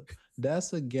serious. But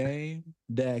that's a game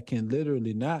that can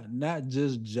literally not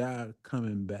just Ja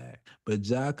coming back, but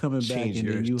Ja coming back, and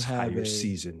then you have a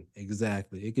season.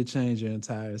 Exactly, it could change your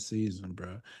entire season,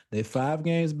 bro. They 5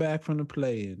 games back from the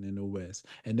play-in in the West,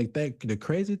 and the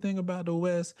crazy thing about the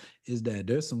West is that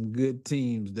there's some good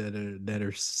teams that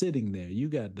are sitting there. You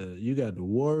got the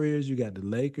Warriors, you got the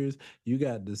Lakers, you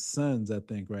got the Suns. I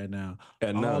think right now,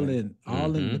 all in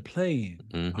the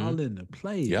play-in, all in the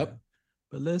play-in. Yep.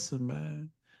 But listen, man.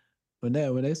 When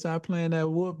they start playing that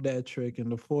whoop that trick in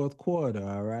the 4th quarter,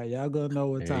 all right, y'all gonna know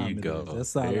what time it is.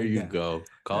 That's all. There you go.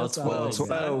 Call 12.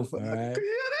 12. All right.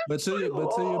 But to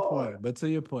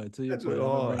your point.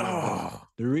 The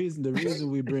reason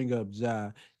we bring up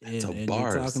Ja and you're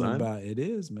talking about it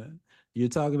is, man. You're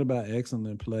talking about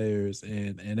excellent players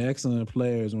and excellent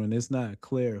players when it's not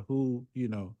clear who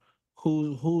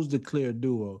who's the clear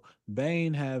duo?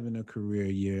 Bane having a career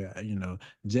year,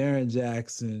 Jaren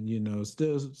Jackson,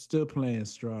 still playing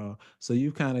strong. So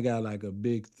you kind of got like a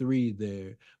big three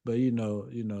there. But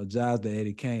Giles the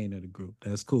Eddie Kane of the group.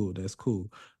 That's cool. That's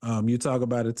cool. You talk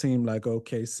about a team like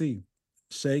OKC.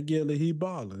 Shea Gilly, he's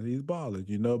balling,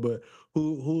 but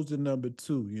who's the number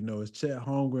two? Is Chet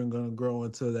Holmgren gonna grow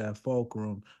into that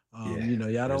fulcrum?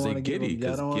 Y'all don't want to give him.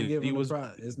 Y'all don't want to give him the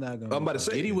prize. It's not gonna. I'm about to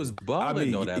say Giddy was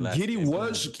balling though that last Giddy game.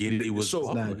 was Giddy was so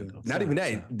balling. not even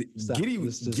that. Giddy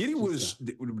was.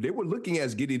 They were looking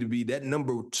at Giddy to be that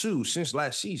number two since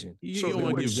last season. You don't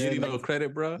want to give Giddy no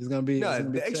credit, bro. It's gonna be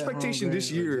the expectation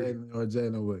this year or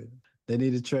Jalen Wood. They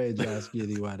need to trade Josh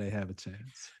Giddey while they have a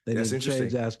chance. They need to trade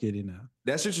Josh Giddey now.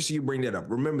 That's interesting you bring that up.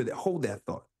 Remember that. Hold that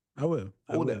thought. I will.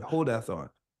 Hold that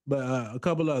thought. But a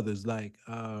couple others, like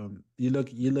you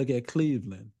look at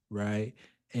Cleveland, right?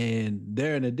 And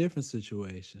they're in a different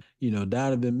situation.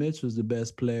 Donovan Mitchell's the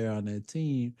best player on that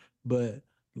team, but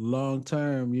long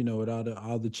term, with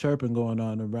all the chirping going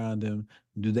on around them,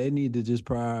 do they need to just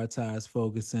prioritize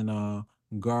focusing on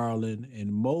Garland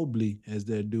and Mobley as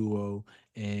their duo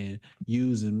and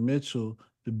using Mitchell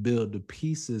to build the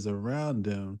pieces around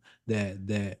them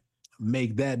that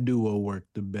make that duo work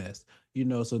the best?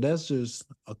 So that's just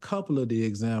a couple of the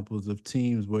examples of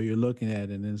teams where you're looking at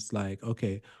it and it's like,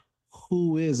 okay,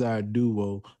 who is our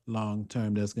duo long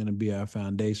term that's going to be our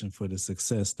foundation for the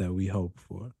success that we hope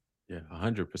for? Yeah,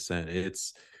 100%.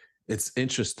 It's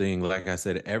interesting. Like I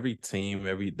said, every team,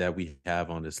 that we have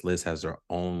on this list has their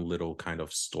own little kind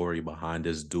of story behind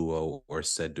this duo or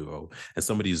said duo. And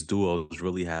some of these duos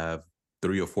really have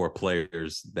 3 or 4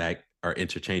 players that are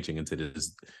interchanging into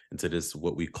this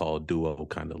what we call duo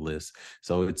kind of list.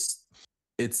 So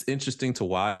it's interesting to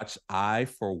watch. I,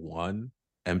 for one,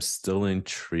 am still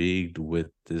intrigued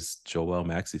with this Joel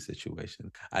Maxey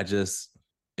situation.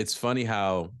 It's funny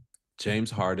how James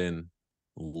Harden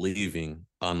leaving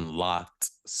unlocked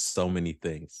so many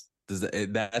things.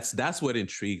 That's what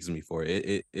intrigues me for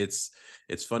it. It's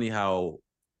funny how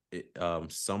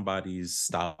somebody's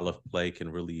style of play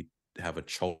can really have a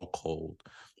chokehold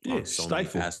on so many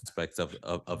aspects of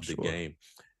the game.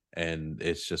 And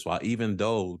it's just why, even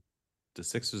though the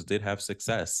Sixers did have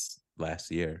success last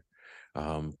year,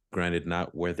 granted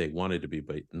not where they wanted to be,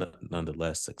 but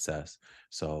nonetheless success.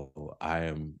 So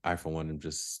I for one am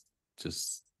just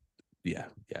yeah,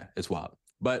 it's wild.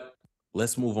 But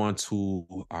let's move on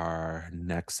to our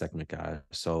next segment, guys.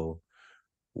 So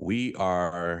we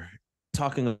are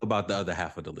talking about the other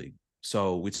half of the league.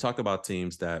 So we talked about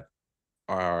teams that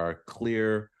are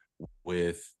clear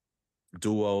with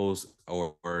duos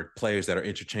or players that are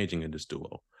interchanging in this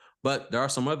duo. But there are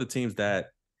some other teams that,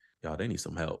 they need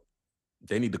some help.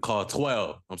 They need to call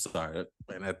 12. I'm sorry.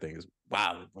 Man, that thing is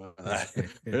wild.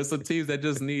 There's some teams that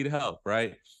just need help,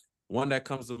 right? One that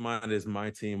comes to mind is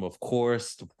my team, of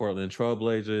course, the Portland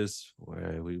Trailblazers,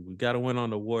 where we got to win on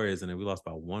the Warriors, and then we lost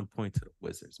by 1 point to the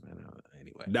Wizards, man.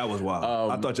 Anyway. That was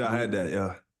wild. I thought y'all had that,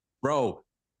 yeah. Bro,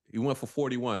 you went for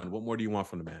 41. What more do you want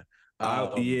from the man?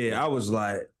 I was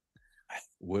like...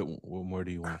 What more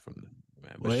do you want from the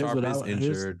man? But well, Sharp is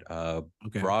injured.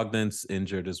 Brogdon's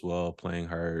injured as well, playing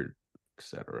hurt,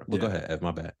 etc. Well, go ahead, Ev,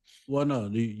 my bad. Well, no,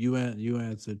 you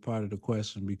answered part of the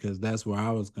question because that's where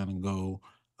I was going to go.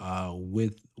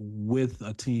 With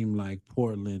a team like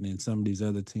Portland and some of these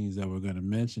other teams that we're going to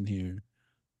mention here,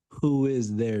 who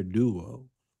is their duo?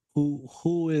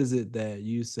 Who is it that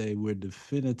you say we're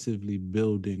definitively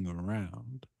building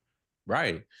around?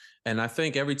 Right. And I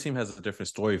think every team has a different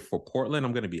story. For Portland,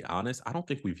 I'm going to be honest, I don't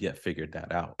think we've yet figured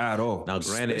that out. At all. Now,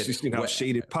 granted, especially how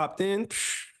Shaded popped in.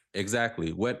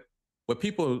 Exactly. What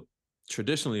people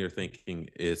traditionally are thinking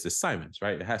is Simons,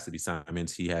 right? It has to be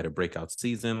Simons. He had a breakout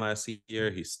season last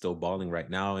year. He's still balling right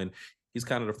now, and he's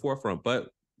kind of the forefront. But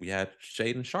we had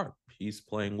Shaedon Sharpe. He's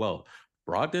playing well.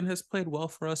 Brogdon has played well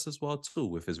for us as well, too,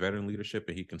 with his veteran leadership,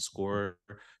 and he can score.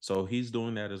 So he's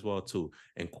doing that as well, too.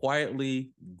 And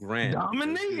quietly, Grant.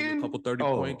 Dominating. A couple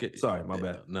 30-point. Sorry, my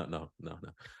bad. No.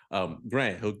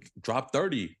 Grant, he'll drop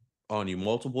 30 on you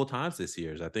multiple times this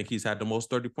year. I think he's had the most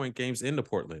 30-point games in the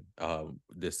Portland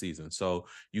this season. So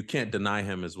you can't deny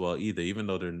him as well either, even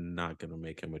though they're not going to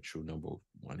make him a true number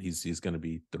one. He's going to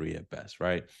be 3 at best,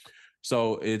 right?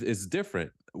 So it's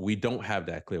different. We don't have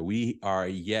that clear.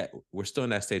 We're still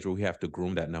in that stage where we have to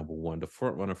groom that number one. The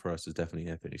front runner for us is definitely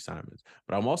Anthony Simons.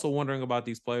 But I'm also wondering about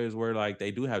these players where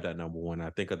they do have that number one. I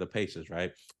think of the Pacers,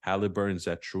 right? Halliburton's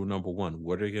that true number one.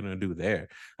 What are they going to do there?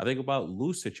 I think about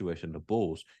Lou's situation, the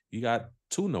Bulls. You got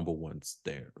 2 number ones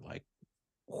there. Like,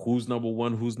 who's number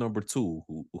one? Who's number 2?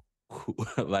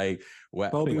 like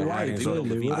what? Kobe what White, happened?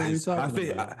 clearly. What are we talking I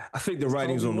think about? I think the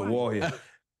writing's Kobe on the White. wall here.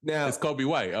 Now, It's Kobe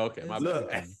White. Okay, my look,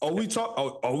 bad. are we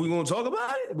going to talk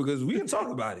about it? Because we can talk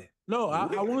about it. No, I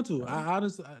want to. I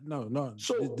honestly, no.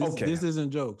 So, this, okay. this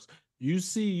isn't jokes.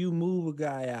 You move a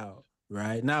guy out,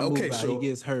 right? Not move out. He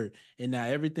gets hurt, and now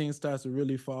everything starts to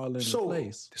really fall into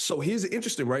place. So here's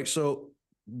interesting, right? So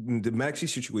the Maxey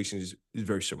situation is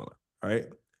very similar, right?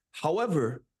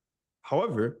 However,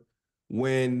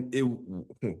 when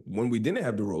we didn't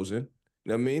have DeRozan, you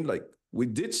know what I mean? Like, we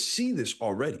did see this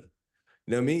already.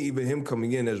 You know what I mean? Even him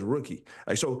coming in as a rookie.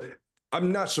 Like, so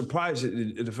I'm not surprised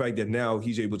at the fact that now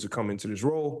he's able to come into this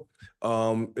role,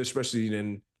 especially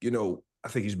then, you know, I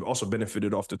think he's also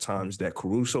benefited off the times that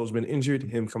Caruso's been injured,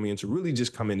 him coming in to really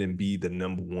just come in and be the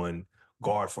number one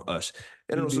guard for us.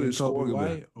 And You also being the Kobe scoring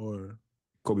White or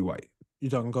Kobe White. you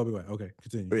talking Kobe White? Okay,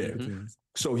 continue. Yeah. Continue.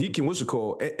 So he can, what's the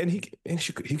call? And he can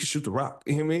shoot the rock.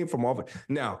 You know what I mean? From off.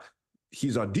 Now,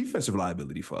 he's our defensive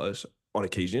liability for us on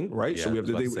occasion, right? Yeah, So we have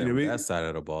to say, you know what I mean? that side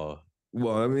of the ball.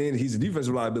 Well, I mean, he's a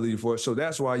defensive liability for us. So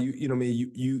that's why you know what I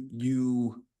mean,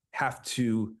 you have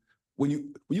to when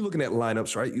you're looking at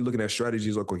lineups, right? You're looking at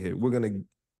strategies like, okay, we want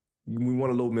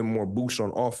a little bit more boost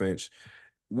on offense.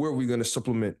 Where are we going to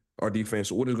supplement our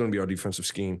defense? What is going to be our defensive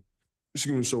scheme?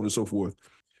 So on and so forth.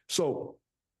 So,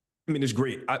 I mean, it's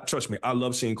great. Trust me, I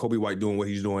love seeing Kobe White doing what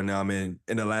he's doing now, man.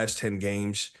 In the last 10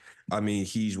 games, I mean,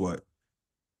 he's what?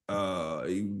 I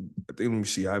think, let me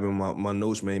see. I have in my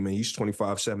notes, man. He's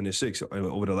 25, 7, and 6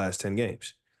 over the last 10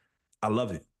 games. I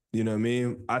love it. You know what I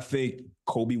mean? I think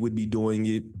Kobe would be doing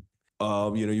it.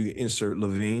 You know, you can insert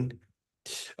LaVine.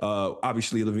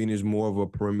 Obviously, LaVine is more of a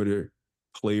perimeter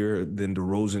player than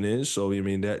DeRozan is. So, I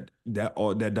mean, that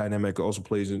dynamic also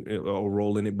plays a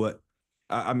role in it. But,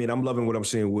 I mean, I'm loving what I'm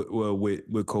seeing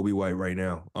with Kobe White right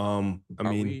now.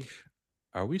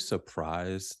 Are we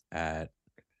surprised at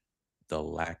the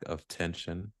lack of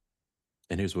tension?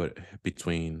 And here's what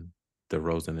between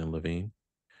DeRozan and LaVine.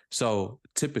 So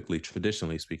typically,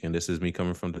 traditionally speaking, this is me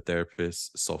coming from the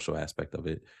therapist social aspect of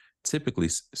it. Typically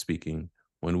speaking,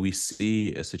 when we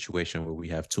see a situation where we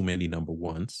have too many number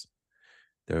ones,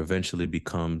 there eventually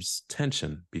becomes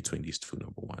tension between these two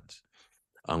number ones.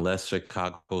 Unless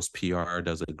Chicago's PR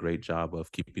does a great job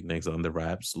of keeping things under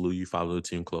wraps. Lou, you follow the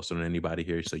team closer than anybody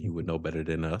here, so you would know better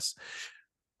than us.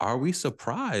 Are we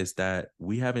surprised that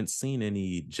we haven't seen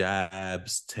any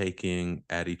jabs taking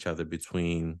at each other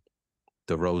between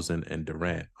DeRozan and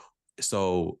Durant?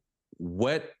 So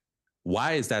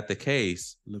why is that the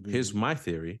case? Here's my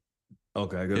theory.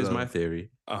 Okay. Here's my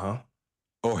theory.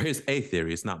 Or here's a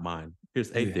theory. It's not mine.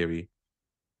 Here's a theory.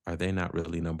 Are they not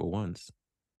really number ones?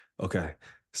 Okay.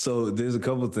 So there's a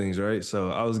couple of things, right? So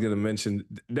I was going to mention,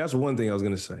 that's one thing I was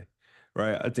going to say,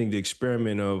 right? I think the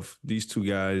experiment of these two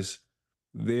guys,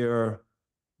 they're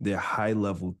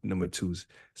high-level number twos.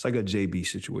 It's like a JB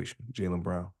situation, Jaylen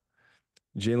Brown.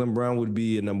 Jaylen Brown would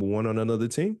be a number one on another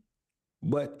team,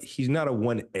 but he's not a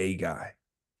 1A guy.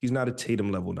 He's not a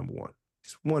Tatum-level number one.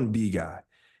 He's a 1B guy.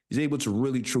 He's able to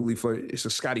really, truly, it's a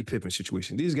Scottie Pippen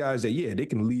situation. These guys they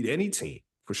can lead any team,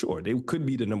 for sure. They could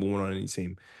be the number one on any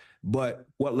team. But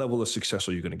what level of success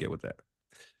are you going to get with that?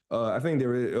 I think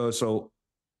there is, so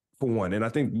for one, and I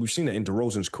think we've seen that in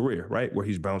DeRozan's career, right, where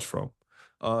he's bounced from.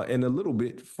 And a little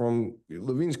bit from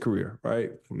LaVine's career,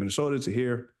 right, from Minnesota to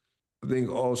here. I think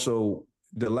also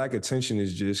the lack of tension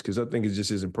is just because I think it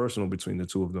just isn't personal between the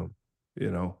two of them,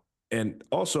 you know. And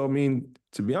also, I mean,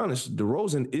 to be honest,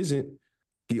 DeRozan isn't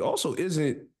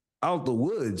out the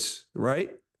woods,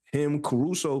 right? Him,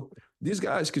 Caruso, these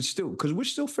guys could still, because we're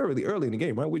still fairly early in the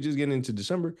game, right? We're just getting into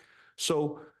December.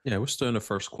 So yeah, we're still in the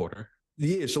first quarter.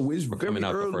 Yeah, so we're coming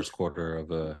out early. The first quarter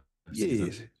of a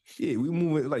season. Yeah, we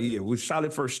moving we're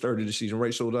solid first third of the season,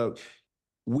 right? So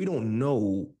we don't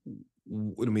know.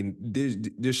 I mean,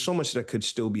 there's so much that could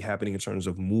still be happening in terms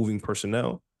of moving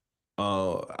personnel.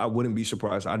 I wouldn't be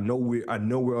surprised. I know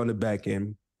we're on the back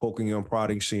end, poking and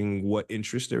prodding, seeing what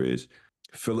interest there is.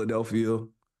 Philadelphia,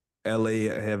 LA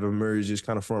have emerged as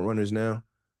kind of front runners now.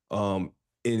 Stop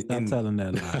telling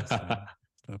that lie.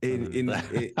 In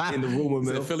the rumor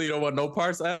mill, Philly don't want no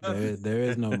parts. There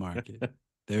is no market.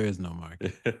 There is no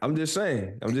market. I'm just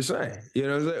saying. You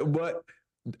know what I'm saying? But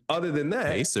other than that,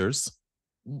 Pacers.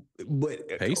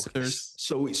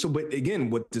 So, but again,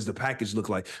 what does the package look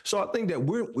like? So I think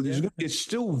that it's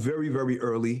still very, very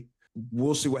early.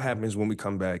 We'll see what happens when we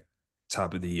come back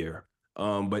top of the year.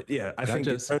 But yeah, I think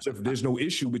in terms of there's no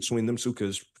issue between them two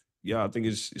because I think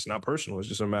it's not personal. It's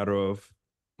just a matter of.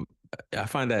 I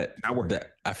find that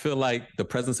I feel like the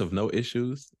presence of no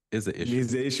issues is an issue.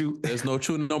 Is the issue? There's no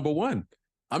true number one.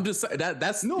 I'm just saying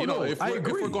that's I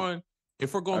agree.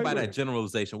 If we're going by that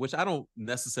generalization, which I don't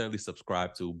necessarily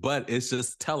subscribe to, but it's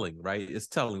just telling, right? It's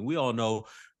telling. We all know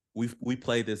we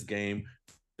play this game.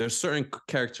 There's certain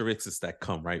characteristics that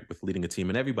come, right, with leading a team,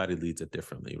 and everybody leads it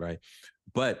differently, right?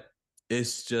 But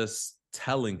it's just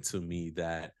telling to me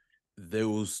that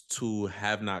those two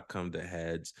have not come to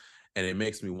heads, and it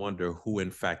makes me wonder who,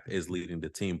 in fact, is leading the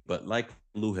team. But like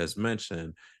Lou has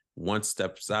mentioned, one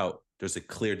steps out, there's a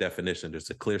clear definition. There's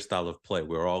a clear style of play.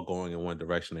 We're all going in one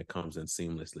direction. It comes in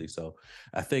seamlessly. So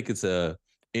I think it's a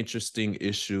interesting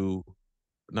issue,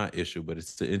 not issue, but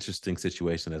it's an interesting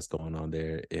situation that's going on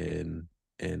there in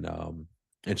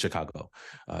Chicago,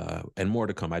 and more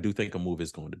to come. I do think a move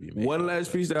is going to be made. One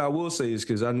last piece that I will say is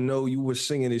because I know you were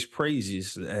singing his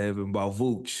praises, Evan, about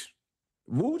Vooch.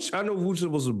 I know Vooch is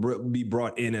supposed to be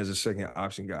brought in as a second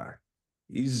option guy.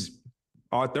 He's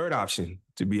our third option,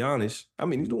 to be honest. I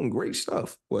mean, he's doing great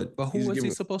stuff. But who was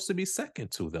he supposed to be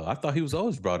second to, though? I thought he was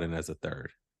always brought in as a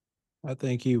third. I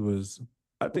think he was.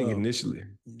 I think initially.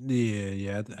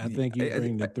 Yeah. I think you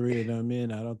bring the three of them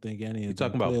in. I don't think any of them. You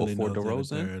talking about before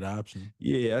DeRozan? Third option.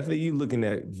 Yeah, I think you're looking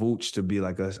at Vooch to be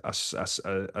like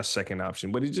a second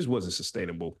option, but it just wasn't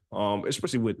sustainable.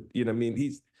 Especially with, you know what I mean?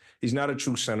 He's not a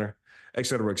true center, et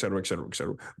cetera, et cetera, et cetera, et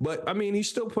cetera. But I mean, he's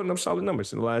still putting up solid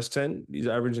numbers. In the last 10, he's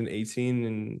averaging 18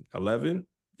 and 11.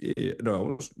 Yeah,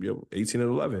 no, 18 and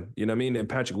 11. You know what I mean? And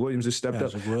Patrick Williams has stepped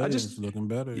up. I just looking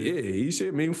better. Yeah, he's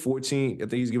hit me 14. I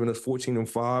think he's giving us 14 and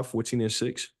 5, 14 and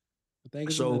 6. I think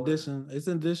it's an addition. It's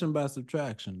an addition by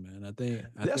subtraction, man. I think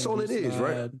that's all it is,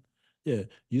 right? Yeah,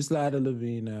 you slide a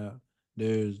Levine out.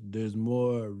 There's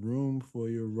more room for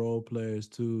your role players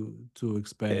to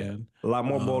expand. Yeah. A lot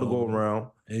more ball to go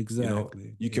around.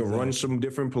 Exactly. You can run some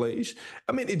different plays.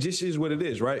 I mean, it just is what it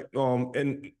is, right?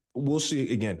 And we'll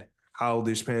see again how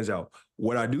this pans out.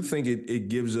 What I do think it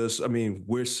gives us, I mean,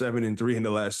 we're 7-3 in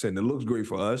the last 10. It looks great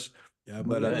for us. Yeah,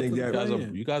 but I think that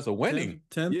you guys are winning.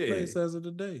 10th place as of the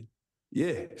day.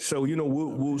 Yeah. So,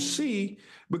 we'll see,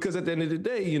 because at the end of the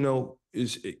day,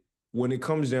 when it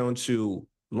comes down to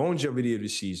longevity of the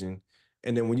season,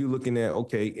 and then when you're looking at,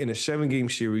 okay, in a 7-game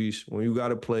series, when you got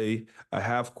to play a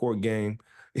half-court game,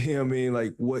 you know what I mean?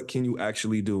 Like, what can you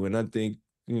actually do? And I think,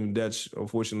 that's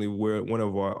unfortunately where one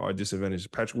of our disadvantages.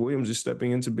 Patrick Williams is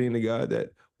stepping into being the guy that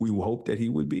we hope that he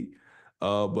would be.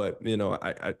 But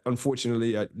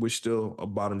unfortunately, we're still a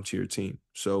bottom tier team.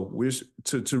 So we're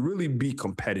to really be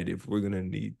competitive, we're gonna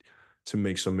need to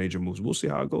make some major moves. We'll see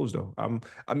how it goes, though. I'm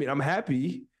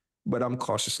happy, but I'm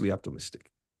cautiously optimistic.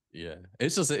 Yeah,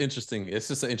 it's just an interesting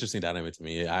dynamic to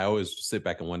me. I always sit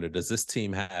back and wonder: does this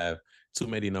team have too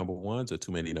many number ones or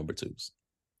too many number twos?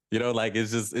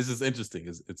 It's just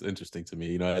interesting. It's interesting to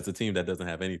me. As a team that doesn't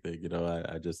have anything,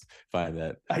 I just find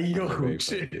that. I find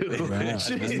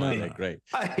that great.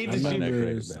 I hate to see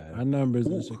that. Our numbers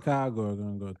in Chicago are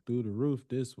gonna go through the roof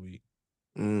this week.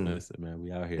 Listen, man,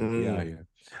 we out here. We out here.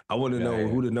 I want to know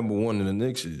who the number one in the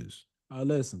Knicks is. Oh,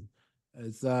 listen,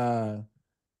 it's No,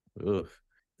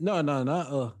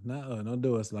 don't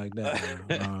do us like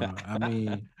that. I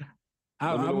mean,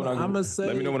 I'm gonna say.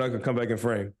 Let me know when I can come back in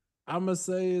frame. I'm gonna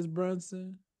say it's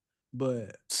Brunson,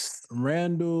 but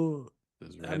Randall.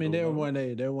 I mean, they're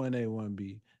 1A,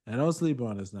 1B, and don't sleep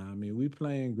on us now. I mean, we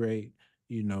playing great.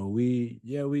 We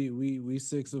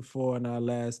 6-4 in our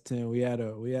last 10. We had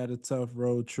a tough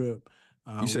road trip.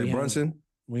 You said Brunson?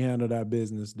 We handled our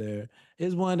business there.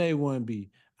 It's 1A,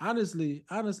 1B. Honestly,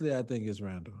 I think it's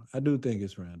Randall. I do think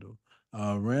it's Randall.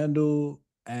 Randall,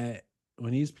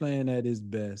 when he's playing at his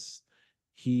best,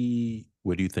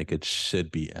 Where do you think it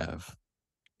should be, Ev?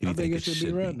 I think it should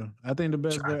be Randall. I think the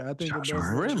best. I think Josh the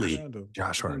best. Really? Randall.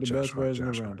 Josh Hart. The best version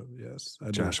of Randall. Yes, I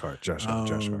do. Josh Hart.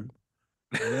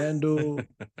 Randall.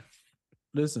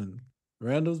 Listen,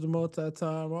 Randall's the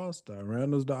multi-time All-Star.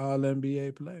 Randall's the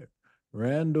All-NBA player.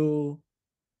 Randall,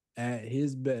 at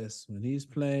his best, when he's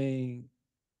playing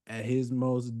at his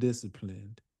most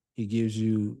disciplined, he gives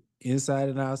you inside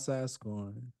and outside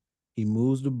scoring. He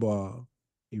moves the ball.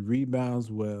 He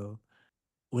rebounds well.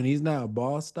 When he's not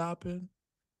ball stopping,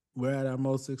 we're at our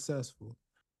most successful.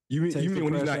 You mean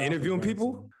when he's not interviewing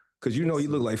people? Because you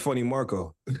look like Funny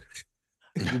Marco.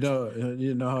 Hold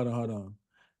on.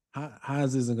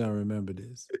 Hans isn't gonna remember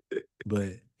this,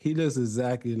 but he looks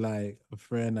exactly like a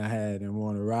friend I had in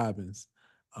Warner Robins,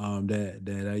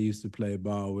 that I used to play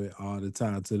ball with all the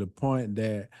time, to the point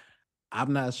that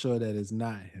I'm not sure that it's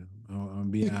not him.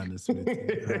 I'm being honest with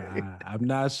you. I'm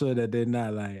not sure that they're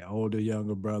not like older,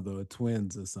 younger brother or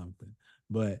twins or something.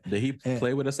 But did he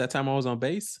play with us that time I was on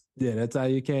base? Yeah, that's how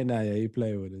you came down. Yeah, he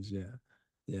played with us. Yeah.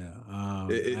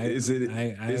 Is it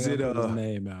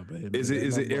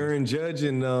Aaron Judge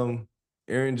and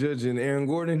Aaron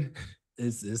Gordon?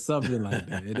 It's something like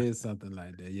that. It is something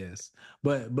like that. Yes,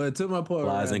 but to my point,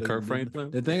 Lies and Randall, Kirk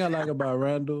Franklin. the thing I like about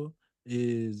Randall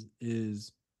is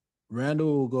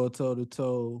Randall will go toe to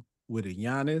toe with a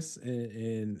Giannis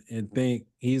and think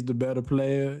he's the better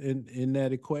player in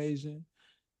that equation.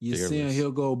 You see him, Fearless.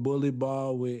 he'll go bully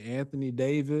ball with Anthony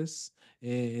Davis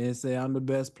and say, I'm the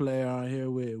best player on here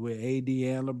with AD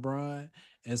and LeBron.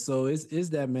 And so it's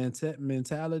that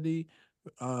mentality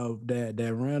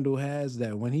that Randall has,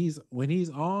 that when he's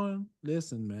on,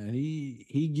 listen, man,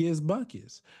 he gives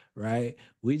buckets, right?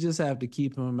 We just have to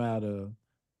keep him out of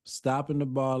stopping the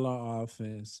ball on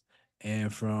offense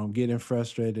and from getting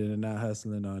frustrated and not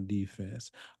hustling on defense.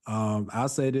 I'll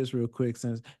say this real quick,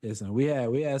 since listen, we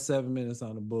had 7 minutes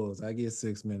on the Bulls. I get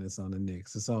 6 minutes on the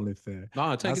Knicks. It's only fair.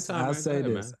 No, take your time, I man. say Go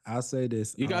ahead, this. man. I say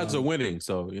this. You guys are winning,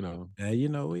 so you know. Yeah, you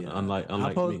know, Unlike me.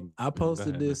 I Go posted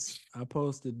ahead, man. this. I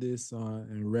posted this on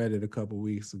Reddit a couple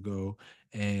weeks ago,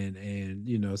 and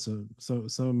you know, some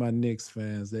of my Knicks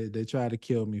fans, they try to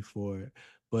kill me for it,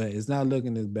 but it's not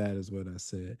looking as bad as what I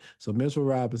said. So Mitchell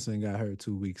Robinson got hurt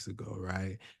 2 weeks ago,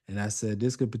 right? And I said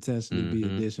this could potentially be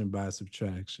Mhm. addition by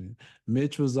subtraction.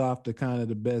 Mitch was off the kind of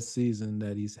the best season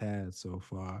that he's had so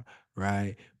far,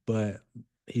 right? But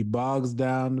he bogs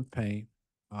down the paint.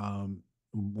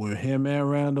 With him and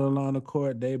Randall on the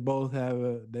court, they both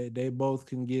they both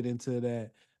can get into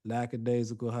that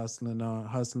lackadaisical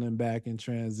hustling back in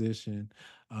transition.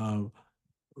 Um,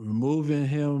 Removing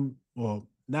him, well,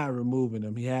 not removing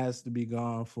him, he has to be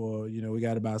gone for, you know, we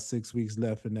got about 6 weeks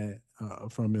left in that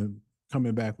from him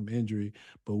coming back from injury.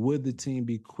 But would the team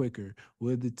be quicker?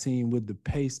 Would the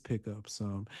pace pick up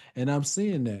some? And I'm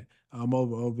seeing that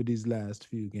over these last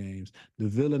few games. The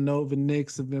Villanova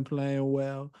Knicks have been playing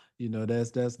well. You know,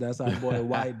 that's our boy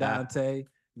White Dante,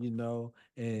 you know,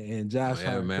 and Oh, Josh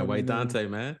yeah, Hart man. coming White in. Dante,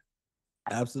 man.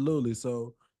 Absolutely.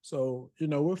 So you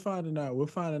know, we're finding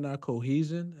our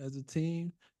cohesion as a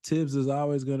team. Tibbs is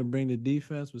always going to bring the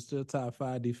defense. We're still top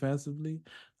 5 defensively.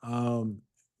 Um,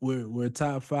 we're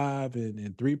top 5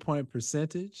 in 3-point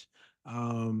percentage.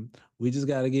 We just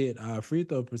got to get our free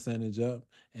throw percentage up,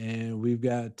 and we've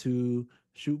got to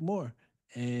shoot more.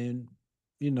 And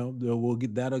you know,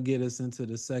 that'll get us into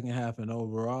the second half and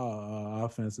overall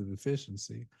offensive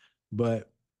efficiency. But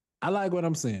I like what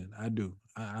I'm seeing. I do.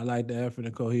 I like the effort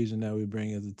and cohesion that we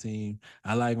bring as a team.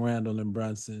 I like Randall and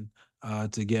Brunson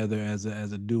together as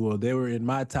a duo. They were in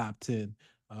my top 10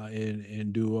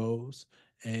 in duos,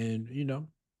 and you know,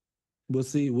 we'll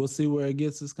see where it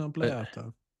gets us come But, playoff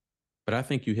time. but I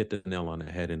think you hit the nail on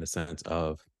the head in the sense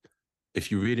of,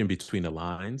 if you read in between the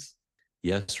lines,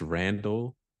 yes,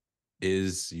 Randall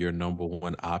is your number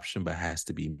one option, but has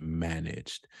to be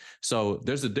managed. So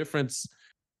there's a difference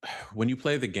when you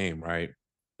play the game, right?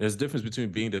 There's a difference between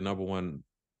being the number one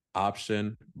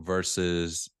option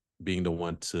versus being the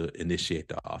one to initiate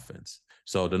the offense.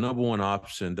 So the number one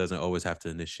option doesn't always have to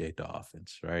initiate the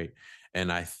offense, right?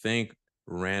 And I think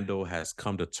Randall has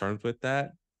come to terms with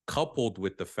that, coupled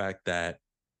with the fact that,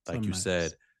 like you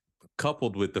said,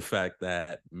 coupled with the fact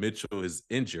that Mitchell is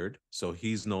injured, so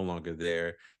he's no longer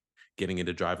there, getting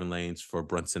into driving lanes for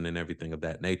Brunson and everything of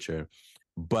that nature.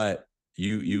 But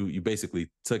you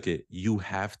basically took it. You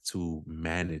have to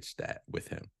manage that with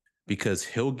him, because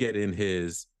he'll get in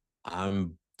his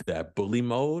I'm that bully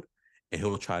mode and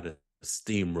he'll try to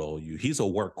steamroll you. He's a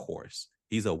workhorse.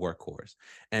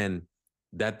 And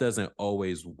that doesn't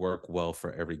always work well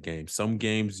for every game. Some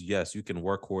games, yes, you can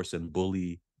workhorse and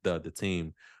bully the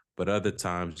team, but other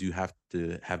times you have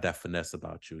to have that finesse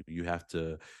about you. You have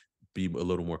to be a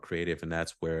little more creative, and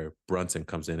that's where Brunson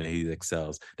comes in and he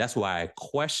excels. That's why I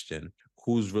question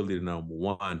who's really the number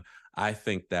one. I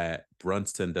think that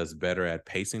Brunson does better at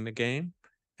pacing the game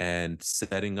and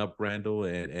setting up Randall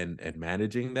and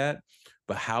managing that.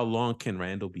 But how long can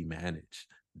Randall be managed?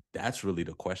 That's really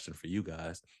the question for you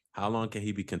guys. How long can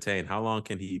he be contained? How long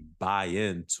can he buy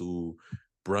into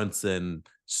Brunson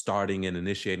starting and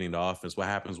initiating the offense? What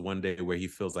happens one day where he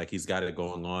feels like he's got it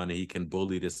going on and he can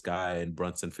bully this guy, and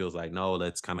Brunson feels like, no,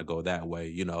 let's kind of go that way.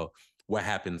 You know, what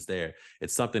happens there?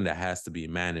 It's something that has to be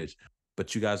managed.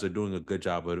 But you guys are doing a good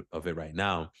job of it right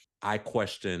now. I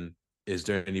question, is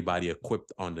there anybody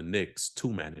equipped on the Knicks to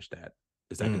manage that?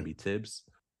 Is that going to be Tibbs?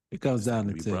 It comes down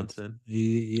to Tibbs. Brunson?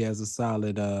 He has a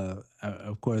solid,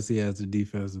 of course, he has the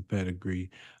defensive pedigree,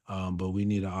 but we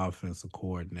need an offensive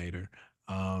coordinator.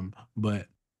 But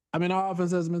I mean, our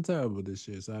offense has been terrible this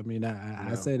year. So I mean,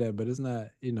 I say that, but it's not,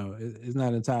 you know, it's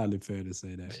not entirely fair to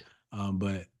say that.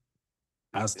 But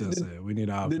I still say we need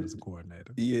an offensive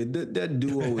coordinator. Yeah, that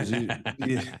duo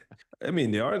is I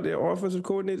mean, they're offensive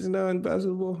coordinators now in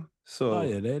basketball. So Oh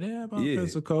yeah, they have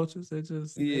offensive coaches. They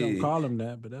don't call them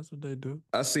that, but that's what they do.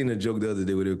 I seen a joke the other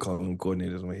day where they were calling them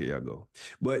coordinators. When here I go.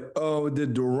 But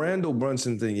the Randall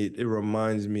Brunson thing, it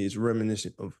reminds me, it's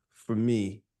reminiscent of, for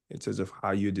me, in terms of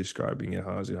how you're describing it,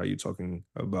 how you're talking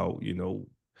about,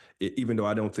 even though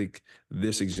I don't think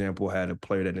this example had a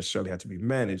player that necessarily had to be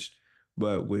managed,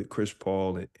 but with Chris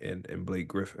Paul and Blake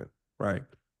Griffin, right?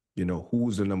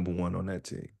 Who's the number one on that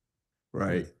team,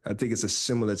 right? I think it's a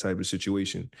similar type of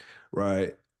situation,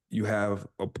 right? You have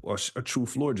a true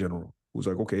floor general who's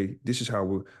like, okay, this is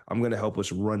how I'm going to help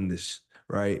us run this,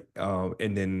 right?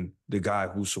 And then the guy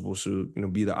who's supposed to,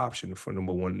 be the option for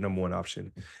number one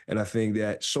option. And I think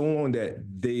that so long that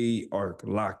they are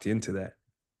locked into that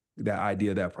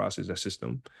idea, that process, that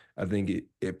system, I think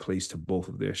it plays to both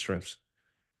of their strengths.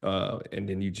 And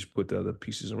then you just put the other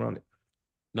pieces around it.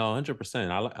 No,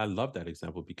 100%. I love that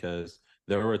example because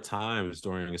there were times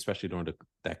especially during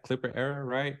that Clipper era,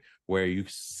 right, where you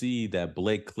see that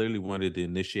Blake clearly wanted to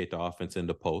initiate the offense in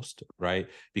the post, right,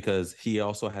 because he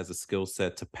also has a skill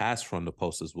set to pass from the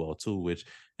post as well, too, which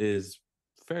is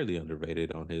fairly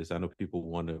underrated on his. I know people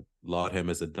want to laud him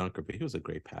as a dunker, but he was a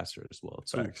great passer as well,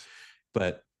 too. Thanks.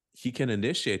 But he can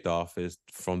initiate the offense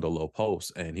from the low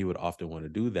post, and he would often want to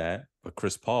do that. But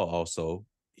Chris Paul also,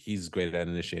 he's great at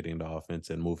initiating the offense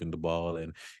and moving the ball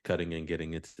and cutting and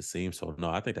getting into the seam. So no,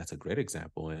 I think that's a great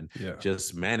example. And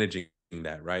just managing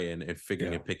that, right, and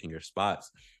figuring and picking your spots.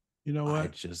 You know what? I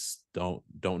just don't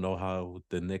know how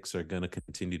the Knicks are going to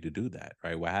continue to do that,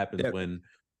 right? What happens when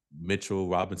Mitchell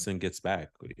Robinson gets back?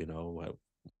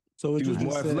 So he was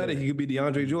more athletic. He could be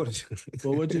DeAndre Jordan.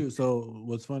 So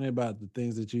what's funny about the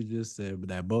things that you just said, but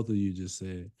that both of you just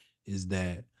said, is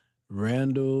that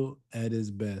Randall at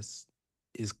his best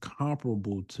is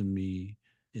comparable to me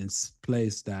in play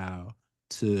style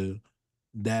to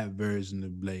that version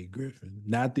of Blake Griffin.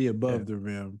 Not the above the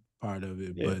rim part of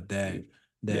it, but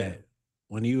that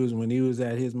when he was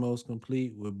at his most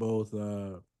complete with both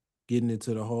getting it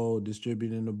to the hole,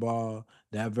 distributing the ball,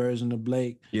 that version of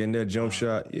Blake. Getting that jump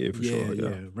shot, for sure.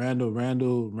 Yeah.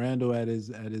 Randall at his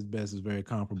best is very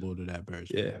comparable to that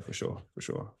version. Yeah, for sure.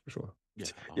 Yeah.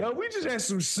 Yo, we just had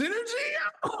some synergy.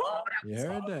 Oh, you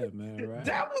heard that, man, right?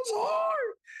 That was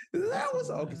hard. That was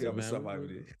okay. I'm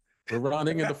sorry. We're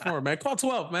running in the form, man. Call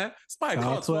 12, man. Somebody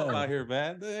call 12 out here,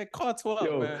 man. Call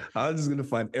 12, man. I'm just gonna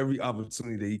find every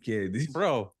opportunity that he can.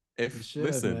 Bro,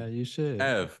 listen, man, you should.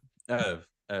 Ev,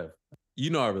 you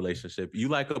know our relationship. You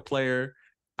like a player,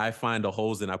 I find the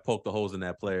holes and I poke the holes in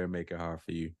that player and make it hard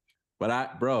for you. But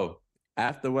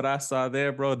after what I saw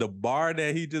there, bro, the bar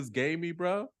that he just gave me,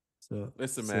 bro.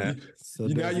 Listen, man.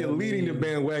 Now you're leading the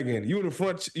bandwagon. You in the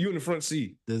front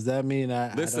seat. Does that mean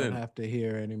I don't have to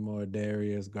hear any more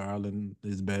Darius Garland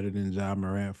is better than Ja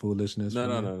Morant foolishness?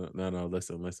 No.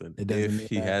 Listen. If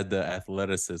he had the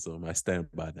athleticism, I stand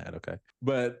by that. Okay,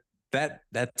 but that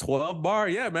 12 bar,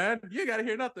 yeah, man, you gotta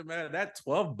hear nothing, man. That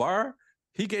 12 bar,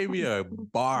 he gave me a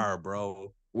bar,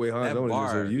 bro. Wait,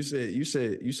 Hans, you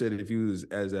said if he was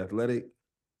as athletic,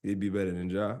 he'd be better than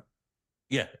Ja.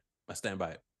 Yeah, I stand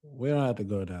by it. We don't have to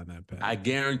go down that path. I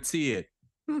guarantee it.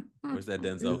 Where's that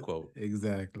Denzel quote?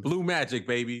 Exactly. Blue magic,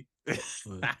 baby.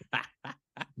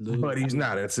 But he's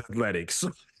not as athletic. So.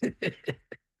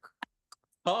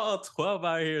 Oh, 12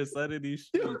 out here setting these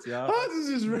streets, y'all. Hans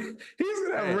is just he's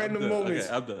gonna have random moments.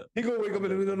 Okay, I'm done. He gonna wake up in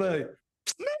the middle of the night.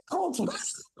 Man, call 12.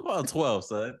 Call 12,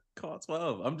 son. Call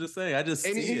 12. I'm just saying. I just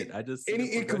see it. Any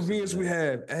inconvenience we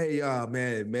have. Hey,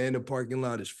 man, the parking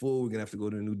lot is full. We're gonna have to go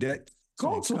to a new deck.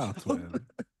 Call 12.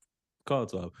 Call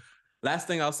 12. Last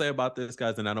thing I'll say about this,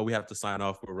 guys, and I know we have to sign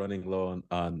off. We're running low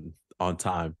on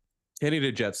time. Kenny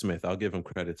the Jet Smith, I'll give him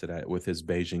credit to that with his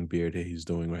Beijing beard that he's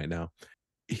doing right now.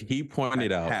 He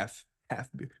pointed out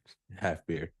half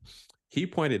beard. He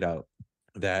pointed out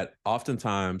that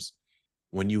oftentimes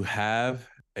when you have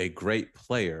a great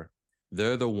player,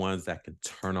 they're the ones that can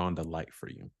turn on the light for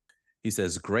you. He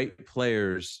says great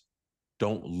players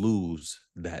don't lose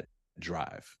that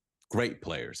drive. Great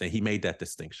players, and he made that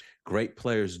distinction. Great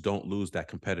players don't lose that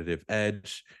competitive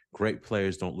edge. Great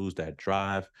players don't lose that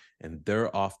drive, and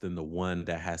they're often the one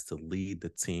that has to lead the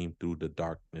team through the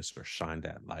darkness or shine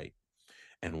that light.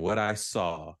 And what I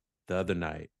saw the other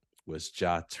night was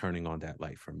Ja turning on that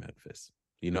light for Memphis.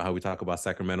 You know how we talk about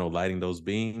Sacramento lighting those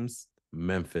beams?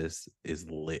 Memphis is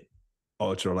lit.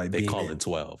 Ultra light beam. They call in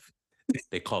 12.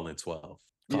 They call in 12.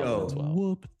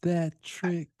 Whoop that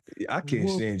trick. I can't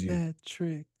stand you. That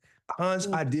trick. Hans,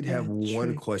 I did have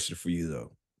one question for you,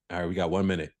 though. All right, we got 1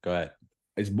 minute. Go ahead.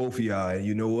 It's both of y'all. And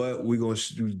you know what? We're going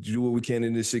to do what we can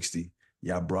in the 60.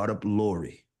 Y'all brought up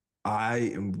Laurie. I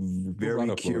am very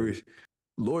up curious.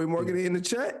 Lauri Markkanen in the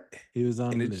chat. He was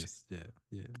on And the it's- list.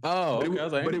 Yeah. Oh, But it okay. was- I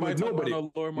was like, but it was- anybody no, talking but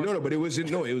about Lauri No, Markkanen? but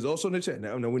it was also in the chat.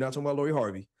 No, we're not talking about Lauri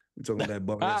Harvey. We're talking about that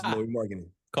bum ass Lauri Markkanen.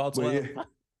 Call But 12. yeah,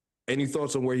 any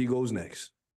thoughts on where he goes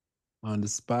next? On the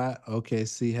spot,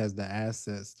 OKC has the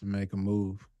assets to make a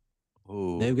move.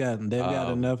 Ooh. They've got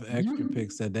enough extra Mm-hmm.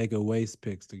 picks that they could waste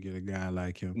picks to get a guy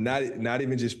like him. Not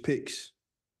even just picks.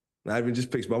 Not even just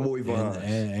picks. My boy Von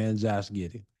And Josh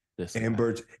Giddey. and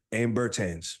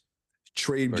Bertans.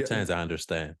 Trade Bertans, I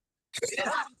understand.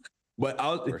 But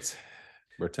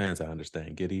Bertans, I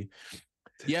understand. Giddy.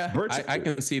 Yeah, Bertans- I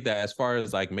can see that as far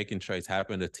as like making trades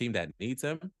happen. The team that needs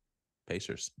him,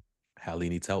 Pacers. Hallie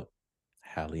needs help.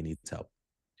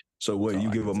 So what? That's You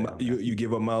all I give can say up on you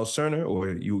give up Miles Turner or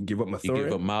you give up You Mathurin?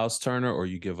 give up Miles Turner or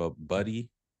you give up Buddy.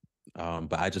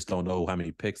 But I just don't know how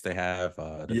many picks they have.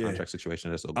 The Yeah. contract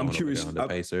situation that's going I'm over curious. there on the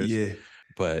Pacers. Yeah.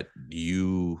 But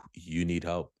you need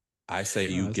help. I say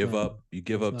No, you it's give not- up it's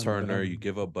not a Turner, bad you one.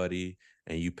 give up Buddy,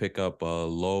 and you pick up a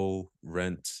low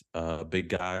rent big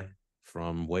guy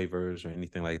from waivers or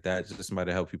anything like that. Just somebody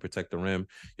to help you protect the rim.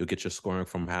 You'll get your scoring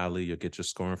from Hallie, you'll get your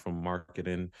scoring from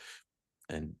Markkanen,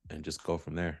 and just go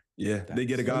from there. Yeah. They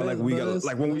get a guy But like let's- we but got let's-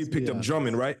 like when we let's be picked up honest.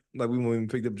 Drummond, right? Like when we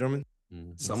picked up Drummond.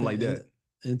 Mhm. Something like that.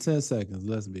 In 10 seconds,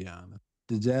 let's be honest.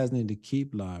 The Jazz need to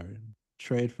keep Lowry,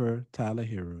 trade for Tyler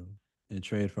Hero, and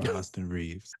trade for Austin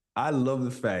Reeves. I love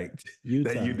the fact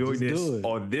Utah, that you're doing just this do it.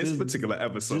 on this Just- particular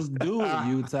episode. Just do it,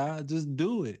 Utah. Just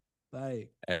do it.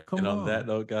 Like, And Come on that on.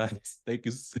 note, guys, thank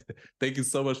you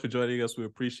so much for joining us. We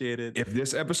appreciate it. If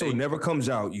this episode Thank- never comes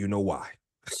out, you know why.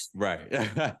 Right.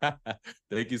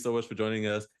 Thank you so much for joining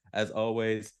us. As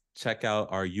always, check out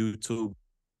our YouTube.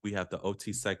 We have the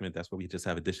OT segment. That's where we just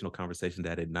have additional conversation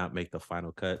that did not make the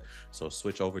final cut. So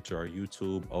switch over to our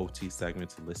YouTube OT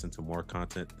segment to listen to more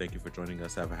content. Thank you for joining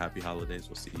us. Have a happy holidays.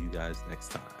 We'll see you guys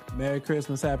next time. Merry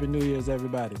Christmas, Happy New Year's,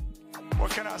 everybody. What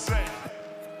can I say?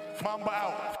 Mamba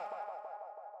out.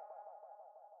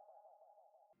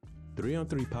 3 on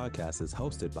 3 Podcast is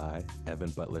hosted by Evan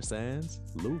Butler Sands,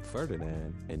 Luke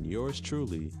Ferdinand, and yours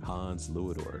truly, Hans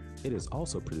Luidor. It is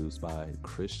also produced by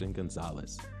Christian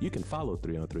Gonzalez. You can follow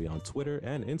 3 on 3 on Twitter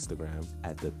and Instagram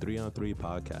at the 3 on 3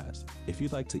 Podcast. If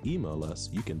you'd like to email us,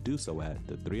 you can do so at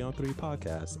the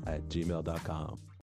 3on3podcast@gmail.com.